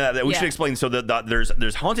 before we dive into that, we should explain. So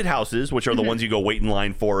there's haunted houses, which are the ones you go wait in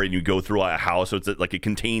line for, and you go through a house. So it's like a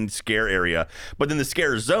contained scare area. But then the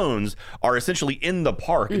scare zones are essentially in the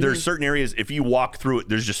park. There's certain areas, if you walk through it,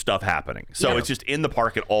 there's just stuff happening. So it's just in the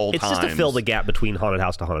park at all times. It's just to fill the gap between haunted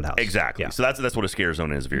house to haunted house. Exactly. Yeah. So that's what a scare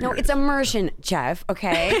zone is. If you're it's immersion, Jeff.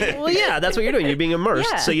 Okay. Well, yeah, that's what you're doing. You're being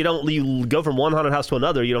immersed. So you go from one haunted house to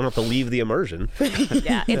another. You don't have to leave the immersion.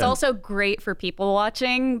 It's also great for people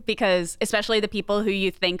watching because, especially the people who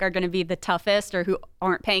you think are going to be the toughest or who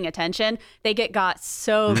aren't paying attention, they got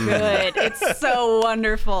so good. It's so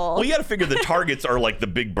wonderful. Well, you got to figure the targets are like the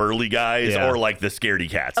big burly guys or like the scaredy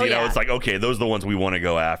cats. You know, it's like, okay, those are the ones we want to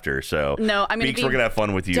go after. So no, I mean, Beaks, we're going to have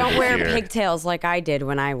fun with you. Don't wear pigtails like I did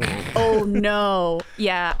when I went. Oh no.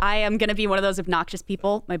 Yeah, I am going to be one of those obnoxious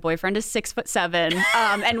people. My boyfriend is 6'7",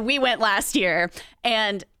 and we went last year,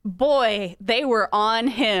 and boy, they were on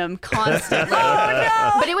him constantly. Oh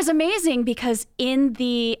no! But it was amazing because in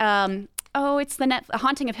the it's the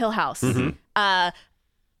Haunting of Hill House.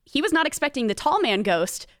 He was not expecting the tall man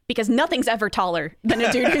ghost because nothing's ever taller than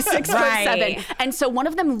a dude who's 6'7". And so one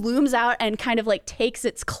of them looms out and kind of like takes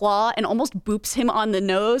its claw and almost boops him on the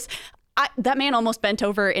nose. That man almost bent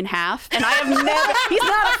over in half, and I have never, he's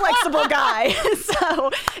not a flexible guy.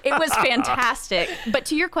 So it was fantastic. But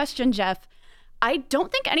to your question, Jeff, I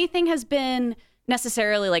don't think anything has been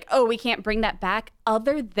necessarily like, oh, we can't bring that back,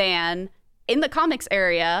 other than in the comics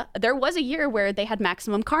area, there was a year where they had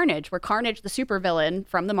Maximum Carnage, where Carnage, the supervillain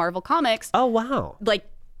from the Marvel Comics,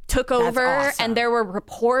 took over. Awesome. And there were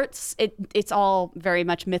reports. It's all very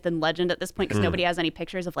much myth and legend at this point because nobody has any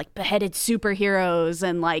pictures of like beheaded superheroes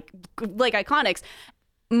and like iconics.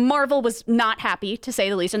 Marvel was not happy, to say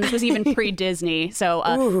the least, and this was even pre-Disney. So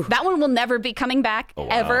that one will never be coming back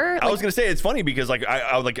ever. I was gonna say it's funny because like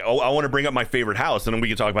I want to bring up my favorite house, and then we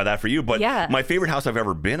can talk about that for you. But my favorite house I've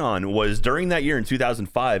ever been on was during that year in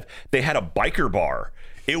 2005. They had a biker bar.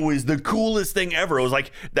 It was the coolest thing ever. It was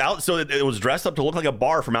like so it was dressed up to look like a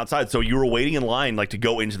bar from outside. So you were waiting in line like to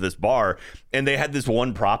go into this bar, and they had this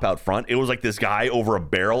one prop out front. It was like this guy over a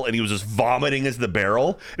barrel, and he was just vomiting as the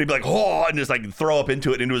barrel. And he'd be like, oh, and just like throw up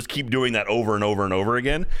into it, and it was keep doing that over and over and over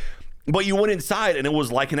again. But you went inside and it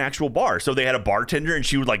was like an actual bar. So they had a bartender and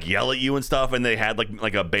she would like yell at you and stuff, and they had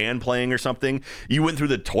like a band playing or something. You went through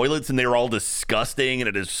the toilets and they were all disgusting and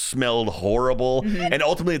it just smelled horrible. And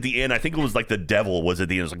ultimately at the end, I think it was like the devil was at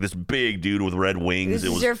the end. It was like this big dude with red wings.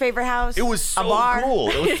 This is your favorite house? It was so cool.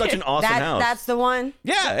 It was such an awesome house. That's the one?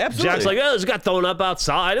 Yeah, absolutely. Jack's like, oh, this got thrown up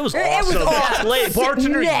outside. It was awesome. It was awesome.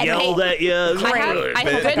 Bartender yelled at you. I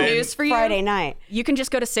have good news for you. Friday night. You can just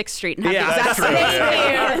go to 6th Street and have the exact same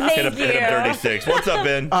experience. Hit up 36. What's up,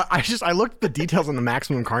 Ben? I looked at the details on the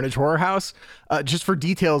Maximum Carnage horror house. Just for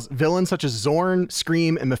details, villains such as Zorn,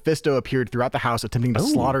 Scream, and Mephisto appeared throughout the house attempting to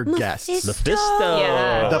slaughter guests. Mephisto.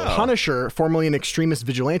 Yeah. The Punisher, formerly an extremist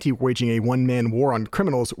vigilante waging a one-man war on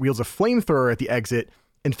criminals, wields a flamethrower at the exit.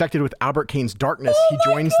 Infected with Albert Kane's darkness, he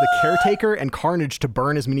joins the Caretaker and Carnage to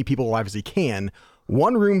burn as many people alive as he can.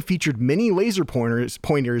 One room featured mini laser pointers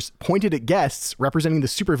pointed at guests, representing the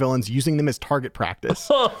supervillains, using them as target practice.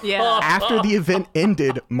 Yeah. After the event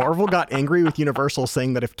ended, Marvel got angry with Universal,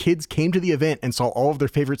 saying that if kids came to the event and saw all of their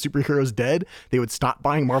favorite superheroes dead, they would stop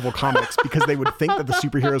buying Marvel comics because they would think that the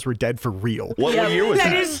superheroes were dead for real. What year was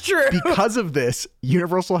that? That is true. Because of this,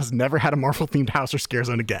 Universal has never had a Marvel-themed house or scare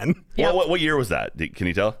zone again. Yep. What year was that? Can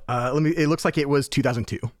you tell? It looks like it was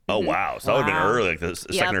 2002. Oh, wow. So that would have been early, like the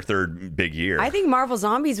second or third big year. I think Marvel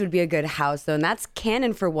Zombies would be a good house, though, and that's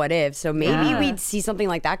canon for What If. So maybe we'd see something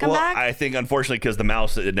like that come back. I think, unfortunately, because the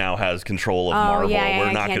mouse now has control of Marvel,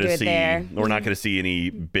 we're not going to see. We're not going to see any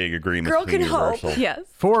big agreements. Girl can Universal. hope. Yes.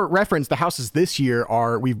 For reference, the houses this year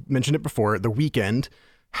are, we've mentioned it before, The Weeknd,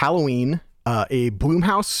 Halloween, a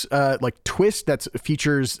Blumhouse like twist that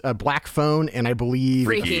features a Black Phone and I believe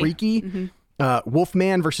Freaky.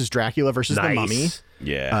 Wolfman versus Dracula versus the Mummy.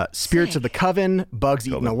 Yeah. Spirits of the Coven, Bugs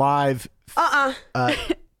Eaten Alive.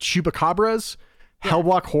 Chupacabras,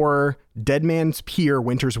 Hellblock Horror, Dead Man's Pier,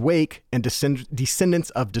 Winter's Wake, and Descendants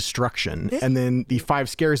of Destruction. And then the 5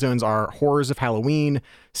 scare zones are Horrors of Halloween,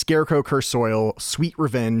 Scarecrow Cursed Soil, Sweet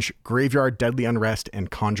Revenge, Graveyard Deadly Unrest, and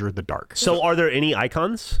Conjure the Dark. So are there any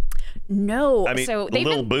icons? No. I mean, so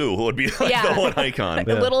Little Boo would be like the one icon.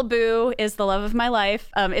 Little Boo is the love of my life.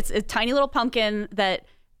 It's a tiny little pumpkin that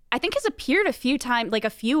I think has appeared a few times, like a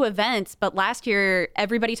few events, but last year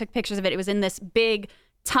everybody took pictures of it. It was in this big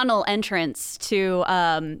tunnel entrance to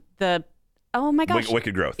the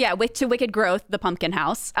Wicked Growth. Yeah, to Wicked Growth, the pumpkin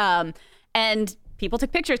house. And people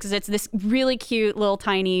took pictures because it's this really cute little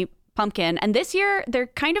tiny pumpkin. And this year they're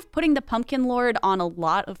kind of putting the Pumpkin Lord on a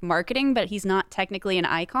lot of marketing, but he's not technically an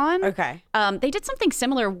icon. Okay. They did something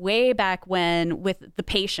similar way back when with The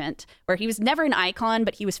Patient, where he was never an icon,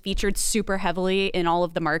 but he was featured super heavily in all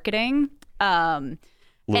of the marketing.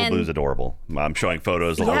 Little Boo's adorable. I'm showing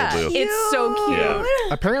photos of Little Boo. It's so cute. Yeah.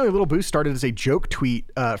 Apparently, Little Boo started as a joke tweet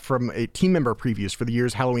from a team member previews for the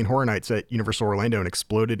year's Halloween Horror Nights at Universal Orlando and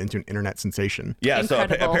exploded into an internet sensation. Yeah,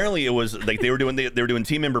 Incredible. So apparently it was like they were doing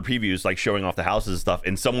team member previews, like showing off the houses and stuff,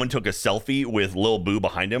 and someone took a selfie with Lil Boo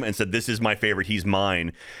behind him and said, "This is my favorite. He's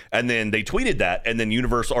mine." And then they tweeted that, and then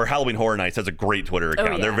Universal or Halloween Horror Nights has a great Twitter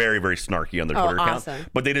account. They're very, very snarky on their Twitter account,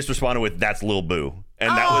 but they just responded with, "That's Lil Boo." And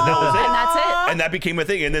that was it. And that's it. And that became a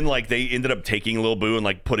thing. And then like they ended up taking Lil Boo and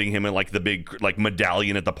like putting him in like the big like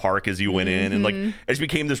medallion at the park as you went in. And like it just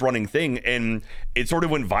became this running thing. And it sort of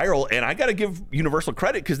went viral. And I got to give Universal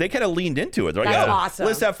credit because they kind of leaned into it. They're like, awesome.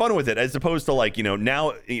 Let's have fun with it. As opposed to like,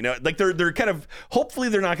 now, like they're kind of, hopefully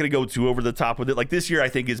they're not going to go too over the top with it. Like this year, I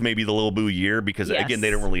think is maybe the Lil Boo year because again, they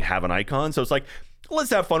don't really have an icon. So it's like, let's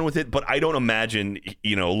have fun with it, but I don't imagine,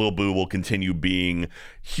 Lil Boo will continue being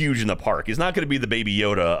huge in the park. It's not going to be the Baby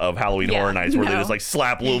Yoda of Halloween Horror Nights where they just like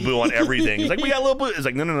slap Lil Boo on everything. It's like, we got Lil Boo. It's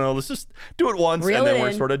like, no, let's just do it once and then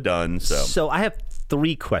we're sort of done. So I have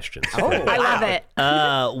 3 questions. I love it.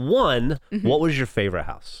 One, what was your favorite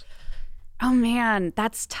house? Oh man,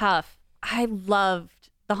 that's tough. I loved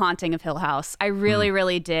The Haunting of Hill House. I really,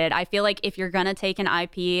 really did. I feel like if you're going to take an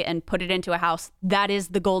IP and put it into a house, that is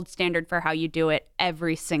the gold standard for how you do it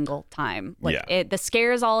every single time. Like the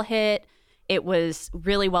scares all hit. It was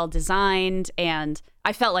really well designed, and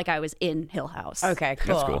I felt like I was in Hill House. Okay,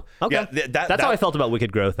 cool. That's cool. Okay. Yeah, that's how I felt about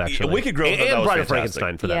Wicked Growth, actually. Wicked Growth, and Bride of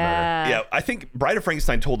Frankenstein, for that matter. Yeah, I think Bride of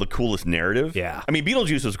Frankenstein told the coolest narrative. Yeah. I mean,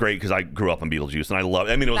 Beetlejuice was great because I grew up on Beetlejuice, and I loved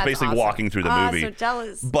it. I mean, it was basically walking through the movie. So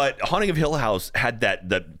jealous. But Haunting of Hill House had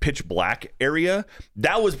that pitch black area.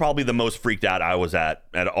 That was probably the most freaked out I was at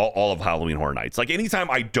all of Halloween Horror Nights. Like,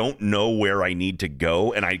 anytime I don't know where I need to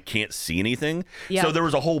go and I can't see anything. Yeah. So there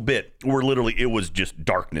was a whole bit where literally it was just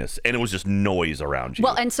darkness, and it was just noise around you.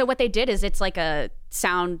 Well, and so what they did is it's like a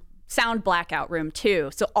sound blackout room too.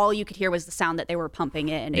 So all you could hear was the sound that they were pumping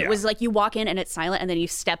in. It was like you walk in and it's silent, and then you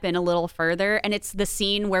step in a little further, and it's the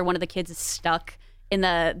scene where one of the kids is stuck in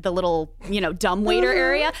the little, dumbwaiter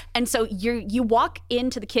area. And so you walk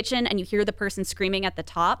into the kitchen and you hear the person screaming at the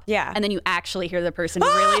top. Yeah. And then you actually hear the person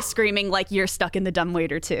really screaming like you're stuck in the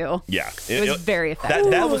dumbwaiter too. Yeah. It was very effective.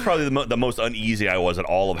 That was probably the most uneasy I was at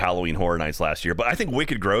all of Halloween Horror Nights last year. But I think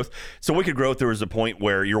Wicked Growth, there was a point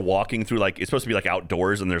where you're walking through, like, it's supposed to be like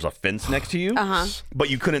outdoors and there's a fence next to you. But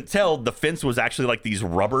you couldn't tell the fence was actually like these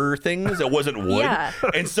rubber things. It wasn't wood.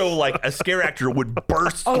 And so like a scare actor would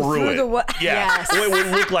burst through it. Yes. it would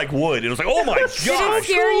look like wood. It was like, oh my gosh. Did it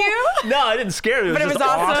scare you? No, it didn't scare me. It was But it just was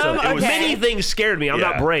awesome? It was Okay. many things scared me. I'm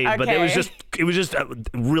not brave, but it was Okay. just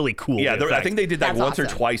really cool. Yeah, I think they did that That's once or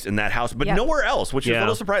awesome. twice in that house, but Yep. nowhere else, which is a Yeah.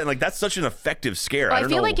 little surprising. Like, that's such an effective scare. Well, I I don't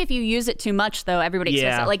feel know. like if you use it too much, though, everybody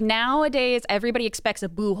expects Yeah. it. Like nowadays, everybody expects a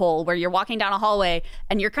boo hole where you're walking down a hallway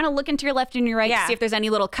and you're kind of looking to your left and your right to see if there's any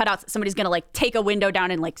little cutouts that somebody's gonna like take a window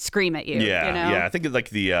down and like scream at you. Yeah, you know? yeah. I think like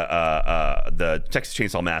the Texas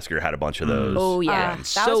Chainsaw Massacre had a bunch of those. Oh yeah.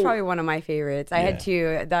 That was probably one of my favorites. I had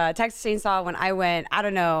two. The Texas Chainsaw, when I went, I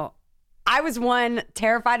don't know, I was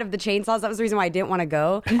terrified of the chainsaws. That was the reason why I didn't want to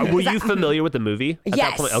go. Were you familiar with the movie at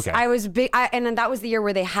Yes, that point? Okay. I was big, and then that was the year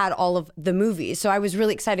where they had all of the movies. So I was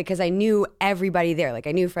really excited because I knew everybody there. Like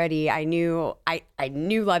I knew Freddy, I knew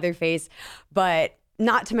Leatherface, but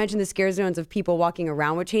not to mention the scare zones of people walking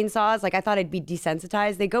around with chainsaws. Like I thought I'd be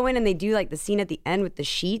desensitized. They go in and they do like the scene at the end with the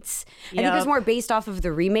sheets. I think it was more based off of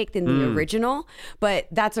the remake than the original, but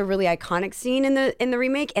that's a really iconic scene in the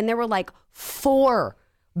remake. And there were like 4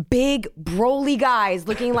 big broly guys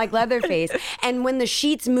looking like Leatherface. And when the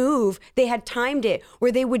sheets move, they had timed it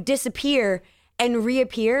where they would disappear and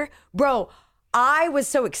reappear. Bro, I was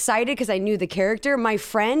so excited because I knew the character. My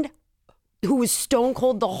friend, who was stone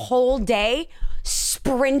cold the whole day,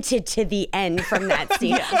 sprinted to the end from that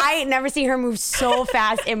scene. I ain't never seen her move so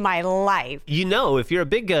fast in my life. You know, if you're a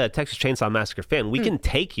big Texas Chainsaw Massacre fan, we can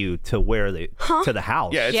take you to where to the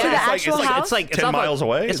house. Yeah, it's To the actual house? It's like 10 miles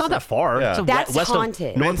away. It's not that far. Yeah. It's That's west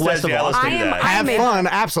haunted. northwest of Yeah, let's do Austin. that. Have fun,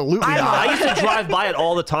 absolutely I'm not. I used to drive by it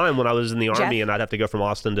all the time when I was in the Army, Jeff? and I'd have to go from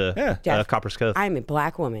Austin to Jeff, Copper's Cove. I'm a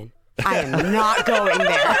black woman. I am not going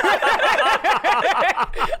there.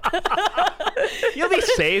 You'll be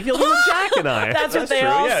safe. You'll be with Jack and I. That's what they True,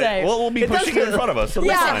 all yeah. say. Well, we'll be pushing it in front of us, so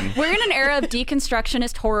that's fine. We're in an era of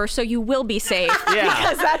deconstructionist horror, so you will be safe.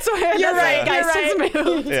 Yeah. That's where you're right,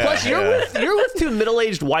 guys. Yeah, Plus, you're with 2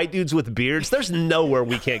 middle-aged white dudes with beards. There's nowhere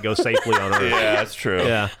we can't go safely on Earth. Yeah, that's true.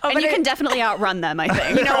 Yeah. And you can definitely outrun them, I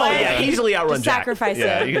think. You know Oh, what? yeah. Easily outrun Jack. Sacrifice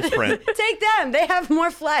Yeah, it. you can sprint. Take them. They have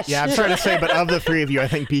more flesh. Yeah, I'm trying to say, but of the 3 of you, I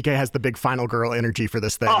think PK has the big final girl energy for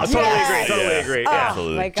this thing. Oh, totally Yes. agree. Totally Yeah. agree. Oh, Yeah.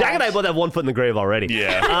 Absolutely. my Jack and I gosh. both have 1 foot in the grave already.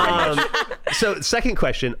 Yeah. So, second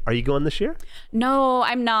question: are you going this year? No,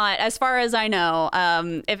 I'm not. As far as I know,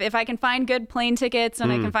 if I can find good plane tickets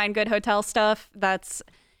and I can find good hotel stuff,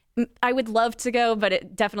 I would love to go, but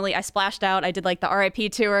it definitely, I splashed out. I did like the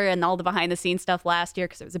RIP tour and all the behind the scenes stuff last year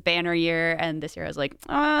because it was a banner year. And this year I was like,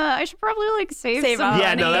 I should probably like save some Yeah,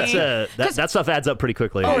 money. no, that stuff adds up pretty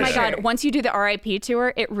quickly. Oh my sure. God. Once you do the RIP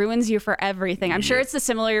tour, it ruins you for everything. I'm sure it's the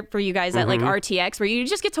similar for you guys at like RTX where you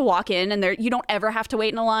just get to walk in and you don't ever have to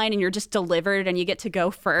wait in a line and you're just delivered and you get to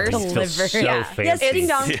go first. It feels so Yeah. fancy. Yes, ding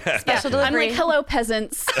dong. Special I'm delivery. like, hello,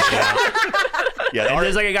 peasants. Yeah, And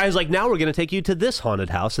there's like a guy who's like, now we're going to take you to this haunted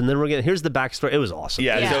house, and then here's the backstory. It was awesome.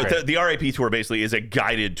 Yeah, Yeah. so the RIP tour basically is a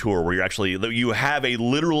guided tour where you have a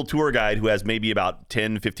literal tour guide who has maybe about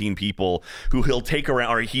 10, 15 people who he'll take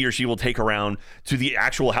around, or he or she will take around to the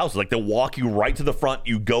actual houses. Like they'll walk you right to the front,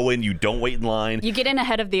 you go in, you don't wait in line. You get in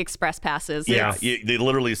ahead of the express passes. Yeah. They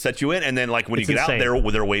literally set you in, and then like when It's you get insane. out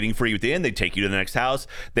there, they're waiting for you at the end. They take you to the next house.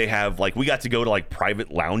 They have like we got to go to like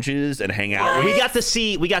private lounges and hang out. We got to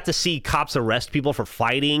see cops arrest people for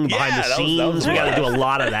fighting behind Yeah, the that was scenes. We got to do a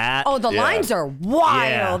lot of that. Oh, the Yeah. lines are wild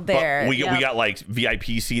Yeah. But there. we got like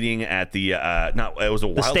VIP seating at the it was a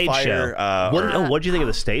the stage wildfire. show. What did you think of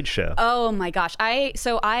the stage show? Oh my gosh.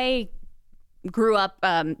 I grew up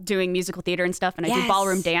doing musical theater and stuff, and I do Yes.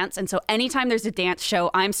 ballroom dance. And so anytime there's a dance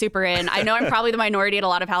show, I'm super in. I know I'm probably the minority at a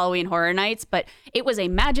lot of Halloween horror nights, but it was a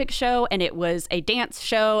magic show, and it was a dance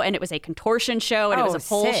show, and it was a contortion show, and it was a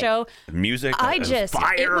pole sick. show. music.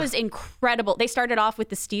 It was incredible. They started off with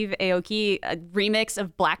the Steve Aoki remix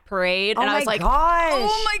of Black Parade, and Oh I was my like, gosh.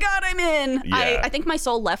 oh my God, I'm in. Yeah. I think my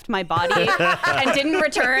soul left my body and didn't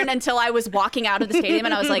return until I was walking out of the stadium,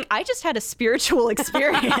 and I was like, I just had a spiritual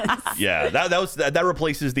experience. Yeah, that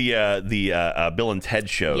replaces the Bill and Ted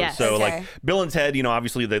shows. Yes. So Okay. like Bill and Ted,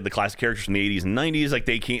 obviously the classic characters from the 80s and 90s, like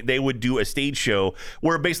they would do a stage show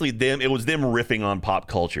where basically it was them riffing on pop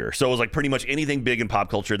culture. So it was like pretty much anything big in pop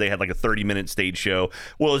culture. They had like a 30-minute stage show.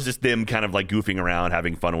 Well, it was just them kind of like goofing around,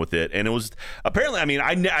 having fun with it. And it was apparently,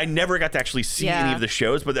 I never got to actually see any of the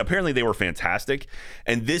shows, but apparently they were fantastic.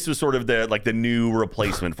 And this was sort of the new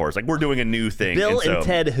replacement for us. Like we're doing a new thing. Bill so, and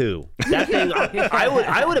Ted who? That thing, I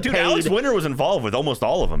would have Dude, paid. Alex Winter was involved with almost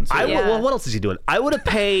all of them. too. Well, what else is he doing? I would have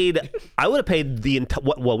paid the entire.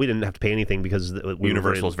 Well, we didn't have to pay anything because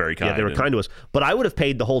Universal was very kind. Yeah, they were kind to us. But I would have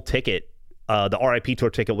paid the whole ticket the RIP tour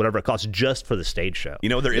ticket, whatever it costs, just for the stage show. You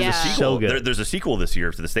know, there is a sequel. So good. There's a sequel this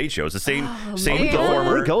year to the stage show. It's the same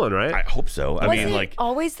performer. We're going, right? I hope so. Was it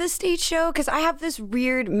always the stage show? Because I have this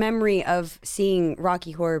weird memory of seeing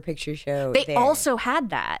Rocky Horror Picture Show. They also had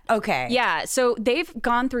that. Okay. Yeah, so they've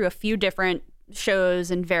gone through a few different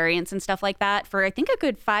shows and variants and stuff like that for I think a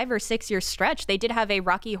good 5 or 6 year stretch. They did have a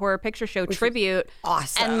Rocky Horror Picture Show tribute.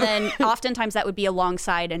 Awesome. And then oftentimes that would be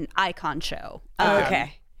alongside an Icon show.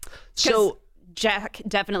 Okay. So Jack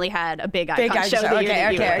definitely had a big Icon show.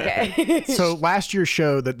 Okay. So last year's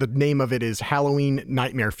show, the name of it is Halloween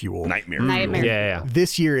Nightmare Fuel. Nightmare. Yeah.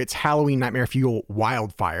 This year it's Halloween Nightmare Fuel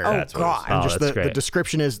Wildfire. Oh, God. And just that's the great.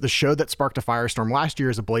 description is the show that sparked a firestorm last year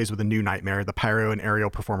is ablaze with a new nightmare. The pyro and aerial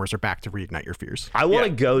performers are back to reignite your fears. I want to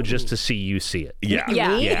go just to see you see it. Yeah.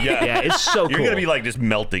 Yeah, it's so cool. You're gonna be like just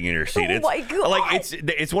melting in your seat. Oh my God. Like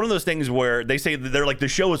it's one of those things where they say that they're like the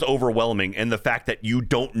show is overwhelming, and the fact that you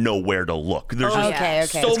don't know where to look. There's just Okay.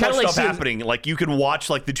 so It's much kinda like stuff happening. Like you can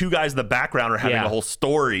watch like the two guys in the background are having a whole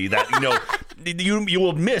story that you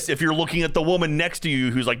will miss if you're looking at the woman next to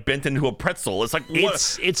you who's like bent into a pretzel. It's like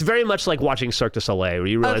it's very much like watching Cirque du Soleil, where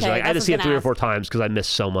you realize I had to see it 3 or 4 times because I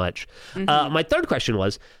missed so much. My third question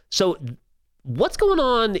was, so what's going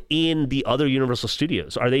on in the other Universal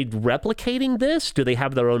Studios? Are they replicating this? Do they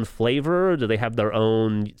have their own flavor? Do they have their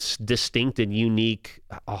own distinct and unique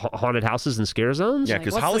haunted houses and scare zones? Yeah,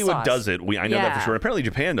 because Hollywood does it. I know that for sure. Apparently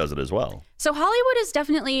Japan does it as well. So Hollywood is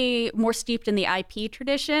definitely more steeped in the IP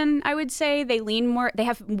tradition, I would say. They lean more, they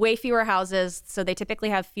have way fewer houses, so they typically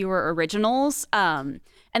have fewer originals. And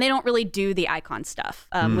they don't really do the Icon stuff,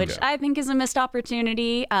 which I think is a missed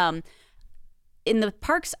opportunity. In the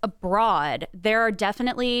parks abroad, there are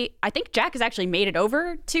definitely, I think Jack has actually made it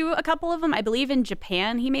over to a couple of them. I believe in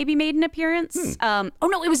Japan, he maybe made an appearance. Oh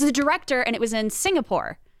no, it was the director, and it was in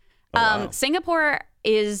Singapore. Singapore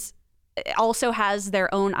also has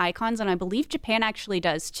their own icons, and I believe Japan actually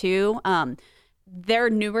does too. They're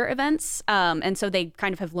newer events, and so they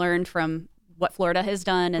kind of have learned from what Florida has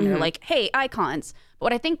done, and they're like, hey, icons. But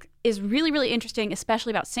what I think is really, really interesting, especially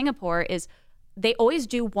about Singapore, is they always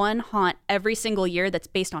do one haunt every single year that's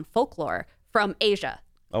based on folklore from Asia,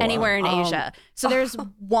 anywhere in Asia. So there's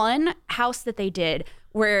one house that they did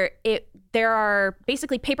where there are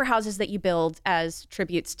basically paper houses that you build as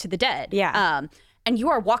tributes to the dead. Yeah. And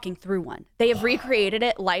you are walking through one. They have recreated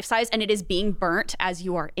it life size, and it is being burnt as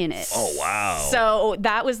you are in it. Oh, wow. So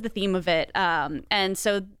that was the theme of it. And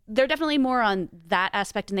so they're definitely more on that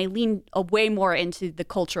aspect, and they lean way more into the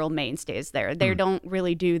cultural mainstays there. They don't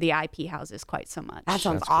really do the IP houses quite so much. That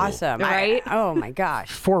sounds awesome. Right? Oh, my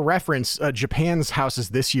gosh. For reference, Japan's houses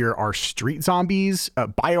this year are Street Zombies,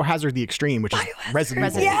 Biohazard the Extreme, which is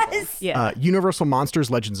Resident Evil. Yes. Yeah. Universal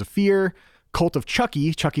Monsters Legends of Fear, Cult of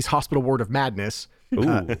Chucky, Chucky's Hospital Ward of Madness,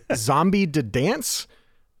 Zombie to Dance,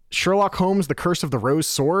 Sherlock Holmes, The Curse of the Rose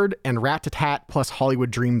Sword, and Rat-a-Tat plus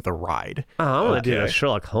Hollywood Dream The Ride. Oh, I want to do a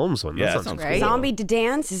Sherlock Holmes one. Yeah, that sounds great. cool. Zombie to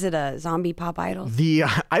Dance? Is it a zombie pop idol? The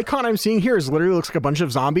icon I'm seeing here literally looks like a bunch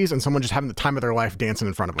of zombies and someone just having the time of their life dancing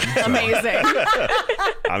in front of them. Amazing.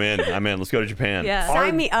 I'm in. Let's go to Japan. Yeah.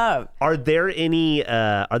 Sign me up. Are there any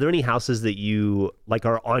houses that you like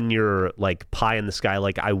are on your like pie in the sky?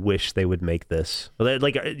 Like, I wish they would make this.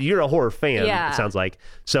 Like, you're a horror fan. Yeah. It sounds like.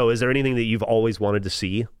 So, is there anything that you've always wanted to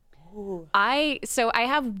see? I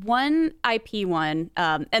have one IP one,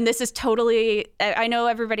 and this is totally, I know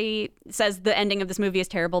everybody says the ending of this movie is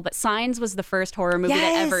terrible, but Signs was the first horror movie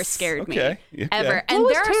that ever scared me. Ever. And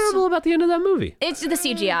what was terrible about the end of that movie? It's the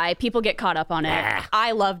CGI. People get caught up on it.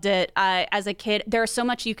 I loved it. As a kid, there's so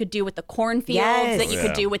much you could do with the cornfields that you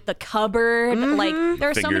could do with the cupboard. Like,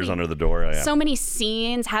 there are Figures under the door. so many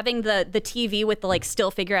scenes. Having the TV with the like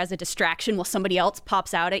still figure as a distraction while somebody else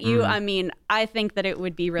pops out at you. I mean, I think that it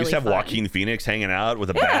would be really fun. Joaquin Phoenix hanging out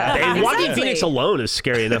with a bat. And Joaquin Phoenix alone is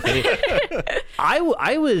scary enough.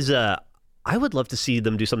 I would love to see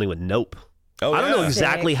them do something with Nope. Oh, I don't know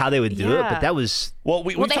exactly how they would do it, but that was... Well,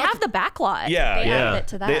 they have the backlot. Yeah. They added it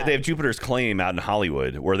to that. They have Jupiter's Claim out in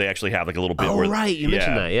Hollywood where they actually have like a little bit where... right. You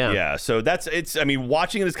mentioned that, yeah. Yeah, so I mean,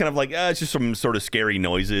 watching it is kind of like, it's just some sort of scary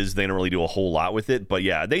noises. They don't really do a whole lot with it. But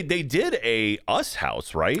yeah, they did a Us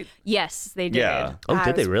house, right? Yes, they did. Yeah. Oh,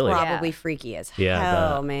 did they really? Probably freaky as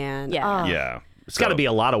hell, man. Yeah. Oh. Yeah. It's got to be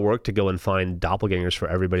a lot of work to go and find doppelgangers for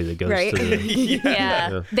everybody that goes to the...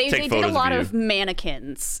 Yeah. They did a lot of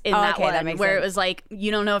mannequins in that one, that makes where sense. it was like,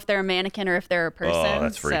 you don't know if they're a mannequin or if they're a person. Oh,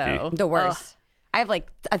 that's freaky. So, The worst. I have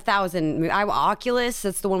like 1,000. I have Oculus.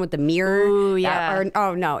 That's the one with the mirror. Ooh, yeah.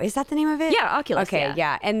 Oh no, is that the name of it? Yeah, Oculus. Okay,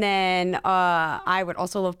 yeah. And then I would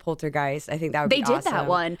also love Poltergeist. I think that would be awesome. They did that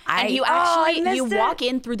one, and you actually walk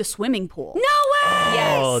in through the swimming pool. No way!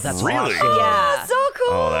 Yes. Oh, that's really awesome. Yeah. So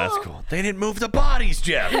cool. Oh, that's cool. They didn't move the bodies,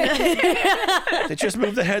 Jeff. They just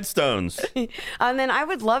moved the headstones. And then I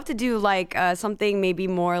would love to do like something maybe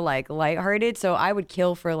more like lighthearted. So I would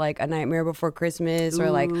kill for like A Nightmare Before Christmas or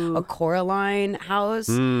like a Coraline house.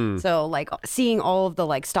 So like seeing all of the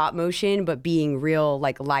like stop motion, but being real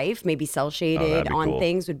like life, maybe cell shaded on cool.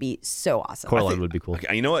 things would be so awesome. Coraline would be cool.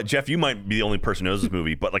 Okay, you know what, Jeff? You might be the only person who knows this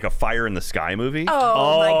movie, but like a Fire in the Sky movie.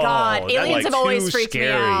 Oh my God! that's, Aliens like, have always too freaked scary.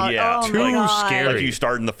 me out. Yeah. Oh Too my God. scary. Like you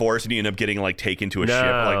start in the forest and you end up getting like taken to a ship.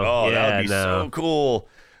 Like, oh, that would be so cool.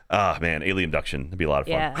 Ah, man, Alien Abduction. That'd be a lot of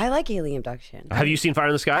fun. Yeah. I like Alien Abduction. Have you seen Fire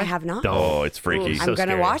in the Sky? I have not. Oh, it's freaky. I'm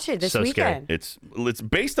gonna watch it this weekend. It's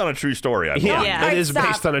based on a true story, I believe. Yeah, it is Stop.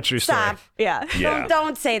 based on a true story. Stop. Yeah. Yeah.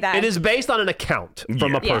 Don't say that. It is based on an account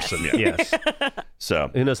from a Yes. person. Yes.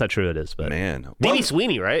 So, Who knows how true it is? But man. D.B. Well,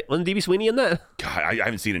 Sweeney, right? Wasn't D.B. Sweeney in that? God, I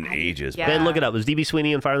haven't seen it in ages. Yeah. Ben, look it up. Was D.B.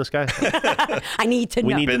 Sweeney in Fire in the Sky? I need to know.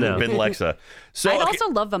 We need to know. Ben Lexa. So, I'd okay, also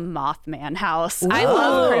love a Mothman house. I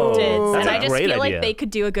love cryptids, That's and a I just great feel idea. like they could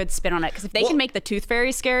do a good spin on it. Because if they can make the Tooth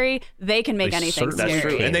Fairy scary, they can make They anything certainly scary. that's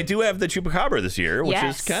true. can. And they do have the Chupacabra this year, which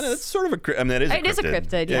Yes. is kind of sort of a. I mean, that is a It is a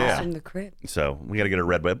cryptid, yeah. In the crypt. So we got to get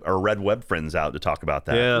our Red Web friends out to talk about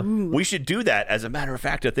that. Yeah. We should do that. As a matter of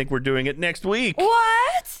fact, I think we're doing it next week.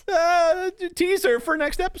 What? Teaser for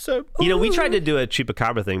next episode. You know, we tried to do a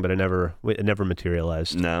Chupacabra thing, but it never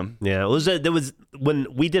materialized. No. Yeah, there was when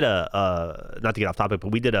we did a not to get off topic,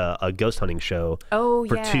 but we did a ghost hunting show Oh,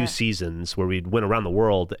 for yeah. 2 seasons where we went around the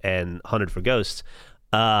world and hunted for ghosts.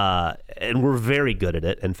 And we're very good at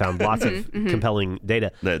it and found lots of compelling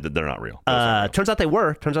data. They're not real. Turns out they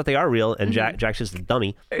were. Turns out they are real, and Jack's just a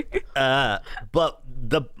dummy.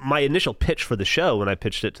 But my initial pitch for the show, when I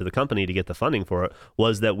pitched it to the company to get the funding for it,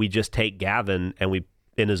 was that we just take Gavin and we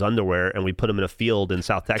in his underwear and we put him in a field in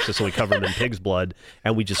South Texas and we cover him in pig's blood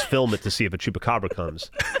and we just film it to see if a Chupacabra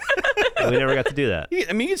comes. And we never got to do that.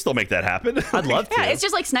 I mean, you can still make that happen. I'd love to. Yeah, it's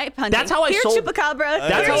just like snipe hunting. That's how I Here, sold- Chupacabra.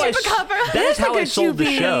 That's Here, how I. Chupacabra. That is how I sold the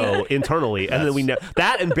Chupi. show internally, and then we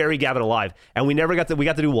that and Bury Gavin Alive, and we never got to. We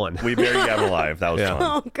got to do one. We buried Gavin alive. That was fun.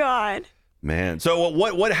 Oh God. Man. So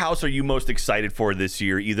what house are you most excited for this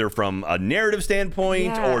year, either from a narrative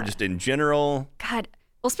standpoint Yeah. or just in general? God.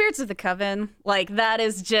 Well, Spirits of the Coven, like that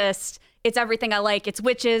is just, it's everything I like. It's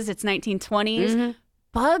witches, it's 1920s.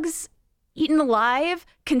 Bugs eaten alive,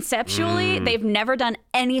 conceptually, they've never done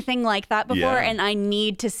anything like that before, Yeah. and I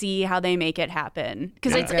need to see how they make it happen.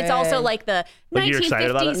 Because Yeah. it's also like the Like, you're excited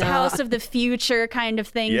about 1950s it? House of the Future kind of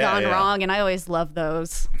thing Yeah, gone yeah. wrong, and I always love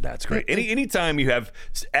those. That's great. Anytime you have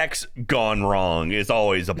X gone wrong is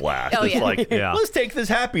always a blast. Oh, It's yeah. like, Yeah. let's take this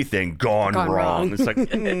happy thing, gone wrong. wrong. It's like,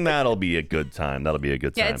 that'll be a good time. That'll be a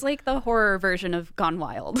good time. Yeah, it's like the horror version of Gone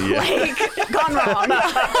Wild. Like, gone wrong.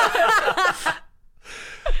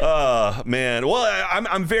 Man. Well,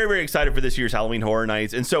 I'm very, very excited for this year's Halloween Horror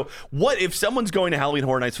Nights. And so what if someone's going to Halloween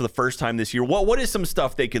Horror Nights for the first time this year, what is some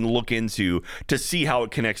stuff they can look into to see how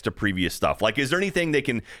it connects to previous stuff? Like, is there anything they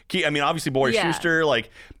can keep? I mean, obviously Boris Yeah. Schuster, like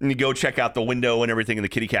you go check out the window and everything in the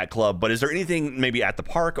Kitty Cat Club, but is there anything maybe at the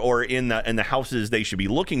park or in the houses they should be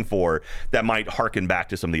looking for that might harken back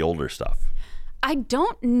to some of the older stuff? I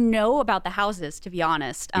don't know about the houses, to be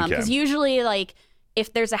honest. Because Okay. usually, like,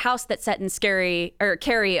 if there's a house that's set in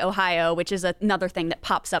Cary, Ohio, which is another thing that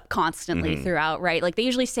pops up constantly throughout, right? Like, they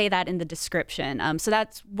usually say that in the description. So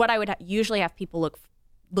that's what I would usually have people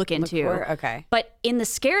look into. Okay. But in the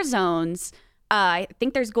scare zones, I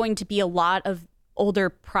think there's going to be a lot of older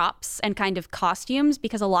props and kind of costumes,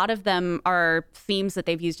 because a lot of them are themes that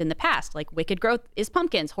they've used in the past. Like Wicked Growth is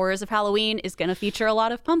pumpkins. Horrors of Halloween is going to feature a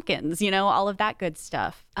lot of pumpkins, all of that good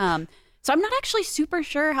stuff. So I'm not actually super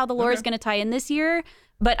sure how the lore is going to tie in this year,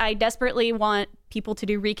 but I desperately want people to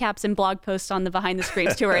do recaps and blog posts on the Behind the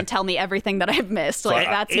Screens tour and tell me everything that I've missed. Like,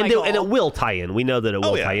 that's my goal. And it will tie in. We know that it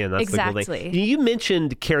will tie in. That's the cool Exactly. thing. You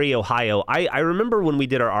mentioned Cary, Ohio. I remember when we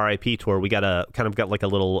did our RIP tour, we got like a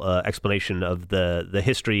little explanation of the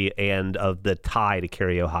history and of the tie to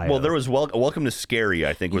Cary, Ohio. Well, there was Welcome to Scary,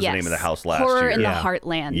 I think was the name of the house last Horror year. in Yeah. the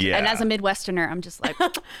Heartland. Yeah. And as a Midwesterner, I'm just like,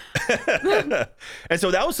 And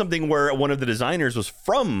so that was something where one of the designers was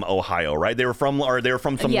from Ohio, right? They were from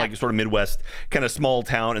some Yeah. like sort of Midwest kind kind of small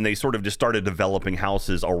town, and they sort of just started developing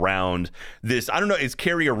houses around this. I don't know, is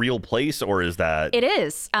Cary a real place, or is that? It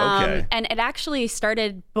is. Okay. And it actually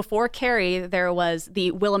started before Cary. There was the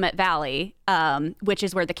Willamette Valley, which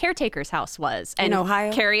is where the caretaker's house was. And in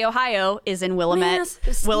Ohio? Cary, Ohio is in Willamette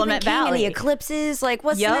Valley. And the eclipses, like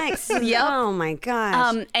what's next? Yep. Oh my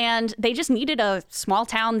gosh. And they just needed a small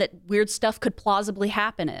town that weird stuff could plausibly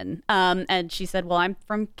happen in. And she said, well, I'm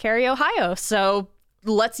from Cary, Ohio, so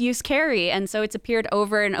let's use Cary. And so it's appeared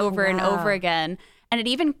over and over and over again. And it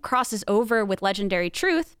even crosses over with Legendary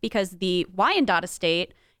Truth, because the Wyandotte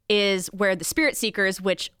estate is where the Spirit Seekers,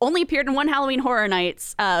 which only appeared in one Halloween Horror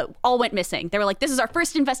Nights, all went missing. They were like, this is our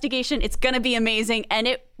first investigation. It's going to be amazing. And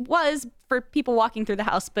it was for people walking through the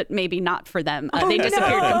house, but maybe not for them. They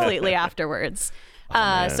disappeared completely afterwards.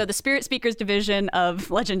 So the Spirit Speakers division of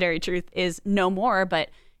Legendary Truth is no more, but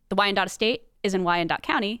the Wyandotte estate is in Wyandotte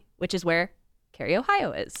County, which is where Cary,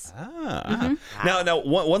 Ohio is. Now,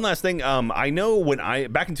 one last thing. I know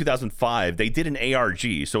back in 2005, they did an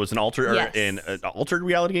ARG, so it's an altered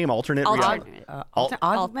reality game, augmented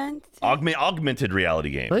reality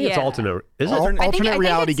game. I think it's alternate. Is it? Alternate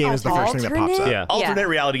reality game is the first thing that pops up. Yeah. Alternate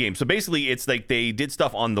reality game. So basically, it's like they did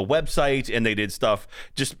stuff on the website, and they did stuff.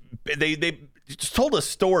 They just told a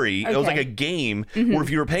story. It was like a game where if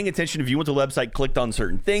you were paying attention, if you went to the website, clicked on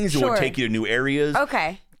certain things, it would take you to new areas.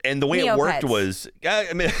 Okay. And the way it worked was,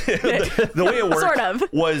 I mean, the way it worked sort of.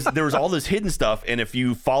 was there was all this hidden stuff, and if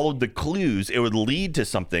you followed the clues, it would lead to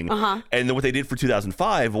something. And then what they did for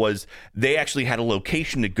 2005 was they actually had a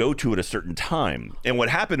location to go to at a certain time. And what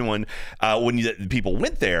happened when people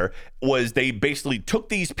went there was they basically took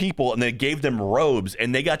these people and they gave them robes,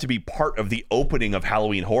 and they got to be part of the opening of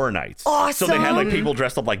Halloween Horror Nights. Awesome. So they had like people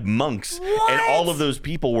dressed up like monks, and all of those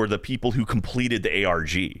people were the people who completed the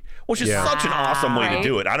ARG, which is such an awesome way to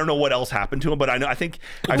do it. I don't know what else happened to them, but I think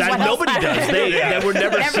nobody does. They were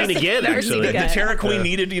never seen again. Actually, the Terror Queen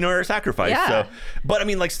needed, her sacrifice. Yeah. So, but I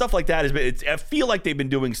mean, like stuff like that I feel like they've been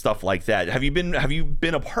doing stuff like that. Have you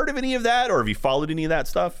been a part of any of that, or have you followed any of that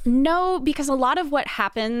stuff? No, because a lot of what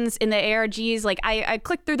happens in the ARGs, like I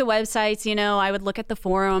clicked through the websites, I would look at the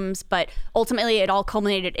forums, but ultimately it all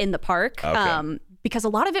culminated in the park. Okay. Because a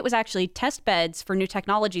lot of it was actually test beds for new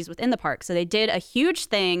technologies within the park. So they did a huge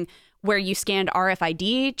thing where you scanned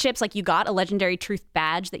RFID chips, like you got a Legendary Truth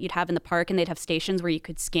badge that you'd have in the park, and they'd have stations where you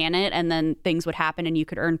could scan it, and then things would happen and you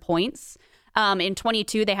could earn points. In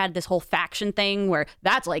 22, they had this whole faction thing where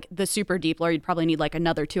that's like the super deep lore. You'd probably need like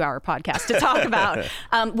another 2-hour podcast to talk about,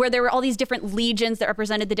 where there were all these different legions that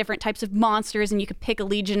represented the different types of monsters, and you could pick a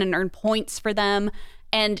legion and earn points for them.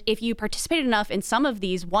 And if you participated enough in some of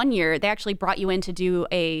these, one year, they actually brought you in to do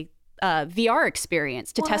a VR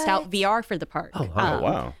experience to test out VR for the park. Oh,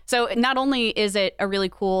 wow. So not only is it a really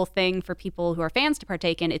cool thing for people who are fans to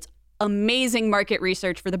partake in, it's amazing market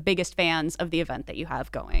research for the biggest fans of the event that you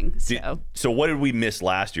have going. So what did we miss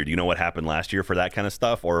last year? Do you know what happened last year for that kind of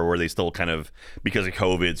stuff? Or were they still kind of, because of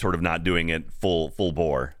COVID, sort of not doing it full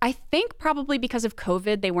bore? I think probably because of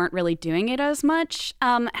COVID, they weren't really doing it as much.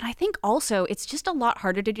 And I think also it's just a lot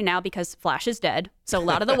harder to do now because Flash is dead. So a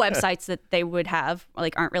lot of the websites that they would have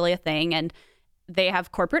aren't really a thing. And they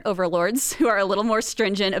have corporate overlords who are a little more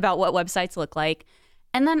stringent about what websites look like.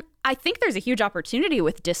 And then I think there's a huge opportunity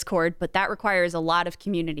with Discord, but that requires a lot of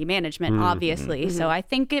community management, obviously. So I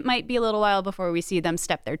think it might be a little while before we see them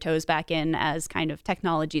step their toes back in as kind of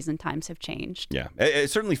technologies and times have changed. Yeah,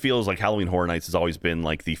 it certainly feels like Halloween Horror Nights has always been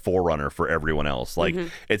like the forerunner for everyone else. Like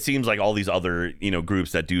it seems like all these other,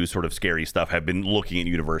 groups that do sort of scary stuff have been looking at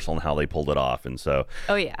Universal and how they pulled it off. And so,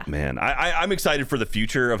 man, I'm excited for the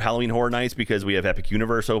future of Halloween Horror Nights because we have Epic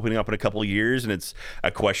Universe opening up in a couple of years, and it's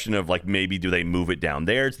a question of like maybe do they move it down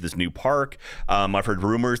there to this new park? I've heard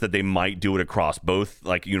rumors that they might do it across both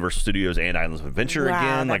like Universal Studios and Islands of Adventure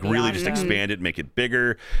again, like really just expand it, make it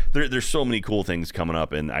bigger. There's so many cool things coming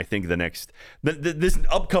up, and I think this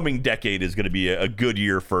upcoming decade is going to be a good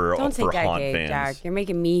year for haunt fans. Jack, you're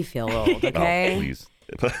making me feel old. Okay, oh, please.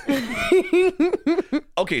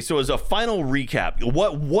 Okay, so as a final recap,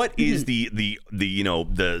 what is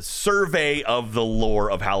the survey of the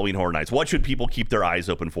lore of Halloween Horror Nights? What should people keep their eyes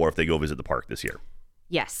open for if they go visit the park this year?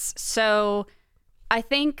 Yes. So I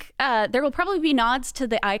think there will probably be nods to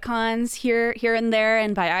the icons here and there.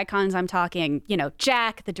 And by icons, I'm talking,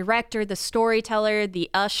 Jack, the director, the storyteller, the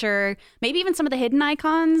usher, maybe even some of the hidden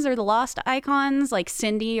icons or the lost icons like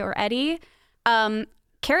Cindy or Eddie.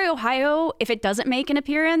 Cary, Ohio, if it doesn't make an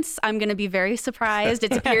appearance, I'm going to be very surprised.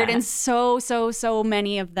 It's appeared in so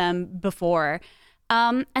many of them before.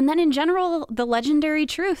 And then in general, the Legendary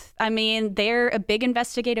Truth. I mean, they're a big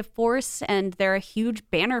investigative force and they're a huge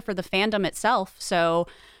banner for the fandom itself. So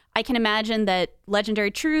I can imagine that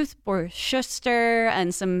Legendary Truth, Boris Schuster,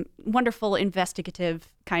 and some wonderful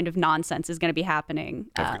investigative kind of nonsense is going to be happening.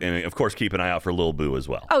 And of course, keep an eye out for Lil Boo as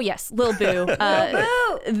well. Oh, yes, Lil Boo.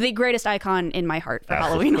 The greatest icon in my heart for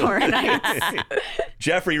Halloween Horror Nights.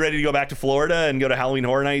 Jeff, are you ready to go back to Florida and go to Halloween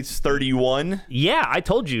Horror Nights 31? Yeah, I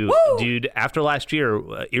told you, dude, after last year,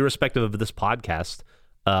 irrespective of this podcast,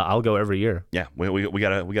 I'll go every year. Yeah, we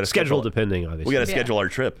gotta schedule depending, obviously. We gotta schedule our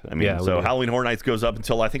trip. I mean, so Halloween Horror Nights goes up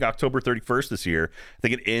until I think October 31st this year. I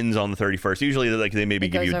think it ends on the 31st. Usually, like they maybe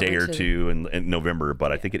give you a day or two in November,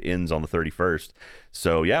 but I think it ends on the 31st.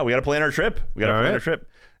 So yeah, we gotta plan our trip.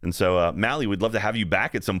 And so, Mally, we'd love to have you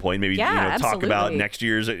back at some point. Maybe talk about next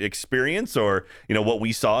year's experience, or what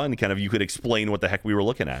we saw, and kind of you could explain what the heck we were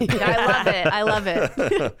looking at. I love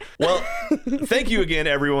it. Well, thank you again,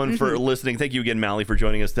 everyone, for listening. Thank you again, Mally, for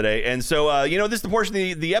joining us today. And so, this is the portion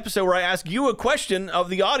of the episode where I ask you a question of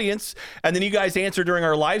the audience, and then you guys answer during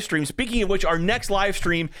our live stream. Speaking of which, our next live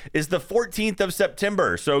stream is the 14th of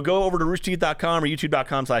September. So go over to roosterteeth.com or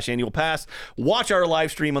youtube.com/annualpass. Watch our live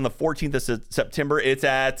stream on the 14th of September. It's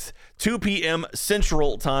at 2 p.m.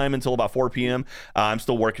 Central Time until about 4 p.m. I'm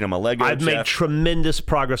still working on my Lego. I've made tremendous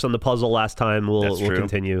progress on the puzzle last time. We'll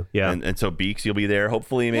continue. Yeah. And so Beaks, you'll be there.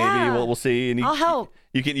 Hopefully, maybe we'll see. And I'll help.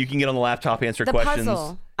 You can get on the laptop, answer questions.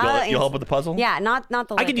 Puzzle. You'll help with the puzzle? Yeah, not the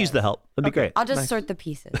Legos. I could use the help. That'd be great. I'll just sort the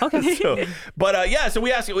pieces. Okay. So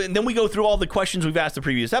we ask, and then we go through all the questions we've asked the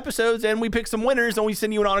previous episodes, and we pick some winners, and we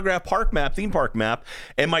send you an autographed theme park map.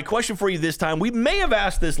 And my question for you this time, we may have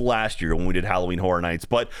asked this last year when we did Halloween Horror Nights,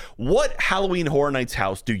 but what Halloween Horror Nights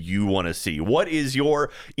house do you want to see? What is your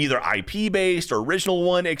either IP-based or original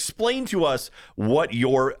one? Explain to us what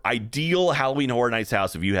your ideal Halloween Horror Nights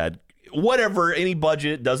house, if you had whatever, any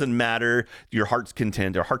budget, doesn't matter, your heart's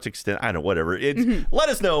content or heart's extent, I don't know, whatever. Let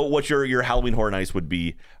us know what your Halloween Horror Nights would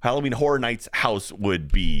be, Halloween Horror Nights house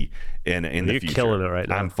would be in the future. You're killing it right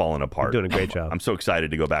now. I'm falling apart. You're doing a great job. I'm so excited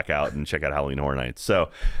to go back out and check out Halloween Horror Nights. So,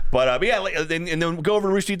 but yeah, and then go over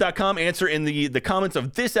to roosterteeth.com, answer in the comments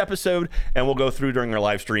of this episode, and we'll go through during our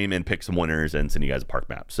live stream and pick some winners and send you guys a park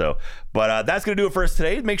map. So, but that's going to do it for us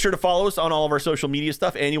today. Make sure to follow us on all of our social media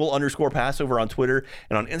stuff, annual_pass over on Twitter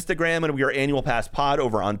and on Instagram, and we are Annual Pass Pod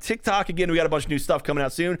over on TikTok. Again, we got a bunch of new stuff coming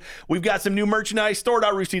out soon. We've got some new merchandise,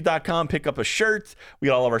 store.roosterteeth.com. Pick up a shirt. We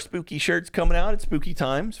got all of our spooky shirts coming out. It's spooky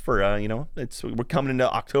times for, we're coming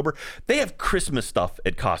into October. They have Christmas stuff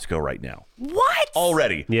at Costco right now. What?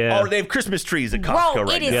 Already. Yeah. Or they have Christmas trees at Costco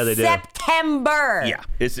right now. It is September. Yeah,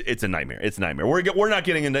 it's a nightmare. It's a nightmare. We're not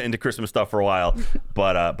getting into Christmas stuff for a while,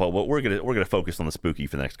 but we're gonna focus on the spooky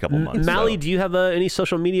for the next couple months. Mally, do you have any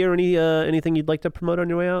social media or anything you'd like to promote on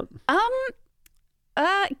your way out?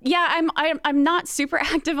 Yeah, I'm not super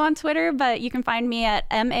active on Twitter, but you can find me at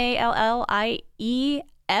MALLIEFE,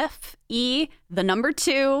 the number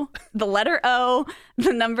 2, the letter O,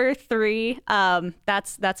 the number 3.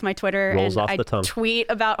 That's my Twitter. Rolls and off the tongue. Tweet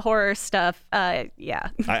about horror stuff. Yeah.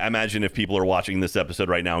 I imagine if people are watching this episode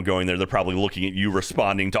right now and going there, they're probably looking at you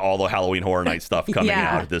responding to all the Halloween Horror Night stuff coming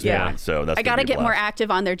out at this point. So that's I gotta get more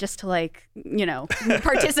active on there just to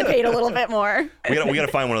participate a little bit more. We gotta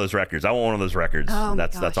find one of those records. I want one of those records. Oh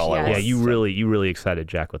that's all I want. Yeah, you really excited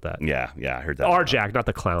Jack with that. Yeah, I heard that. Our Jack, not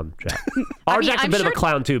the clown Jack. Our Jack's a bit of a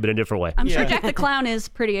clown too, but in a different way. I'm sure Jack the Clown is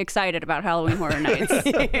pretty excited about Halloween Horror Nights.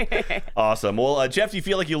 Awesome. Well, Jeff, do you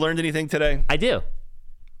feel like you learned anything today? I do.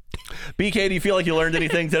 BK, do you feel like you learned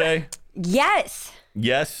anything today? Yes.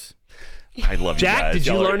 Yes. I love Jack, you guys. did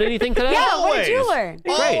you learn anything today? Yeah, Always. what did you learn?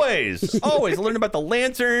 Always. I learned about the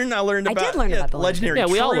lantern. I did learn about the Legendary Legendary Yeah,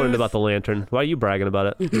 we all Truth. learned about the lantern. Why are you bragging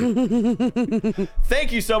about it?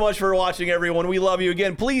 Thank you so much for watching, everyone. We love you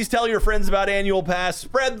again. Please tell your friends about Annual Pass.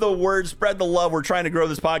 Spread the word, spread the love. We're trying to grow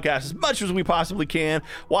this podcast as much as we possibly can.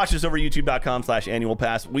 Watch us over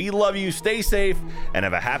youtube.com/annualpass. We love you. Stay safe and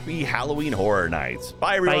have a happy Halloween Horror Nights.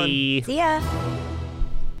 Bye, everyone. Bye. See ya.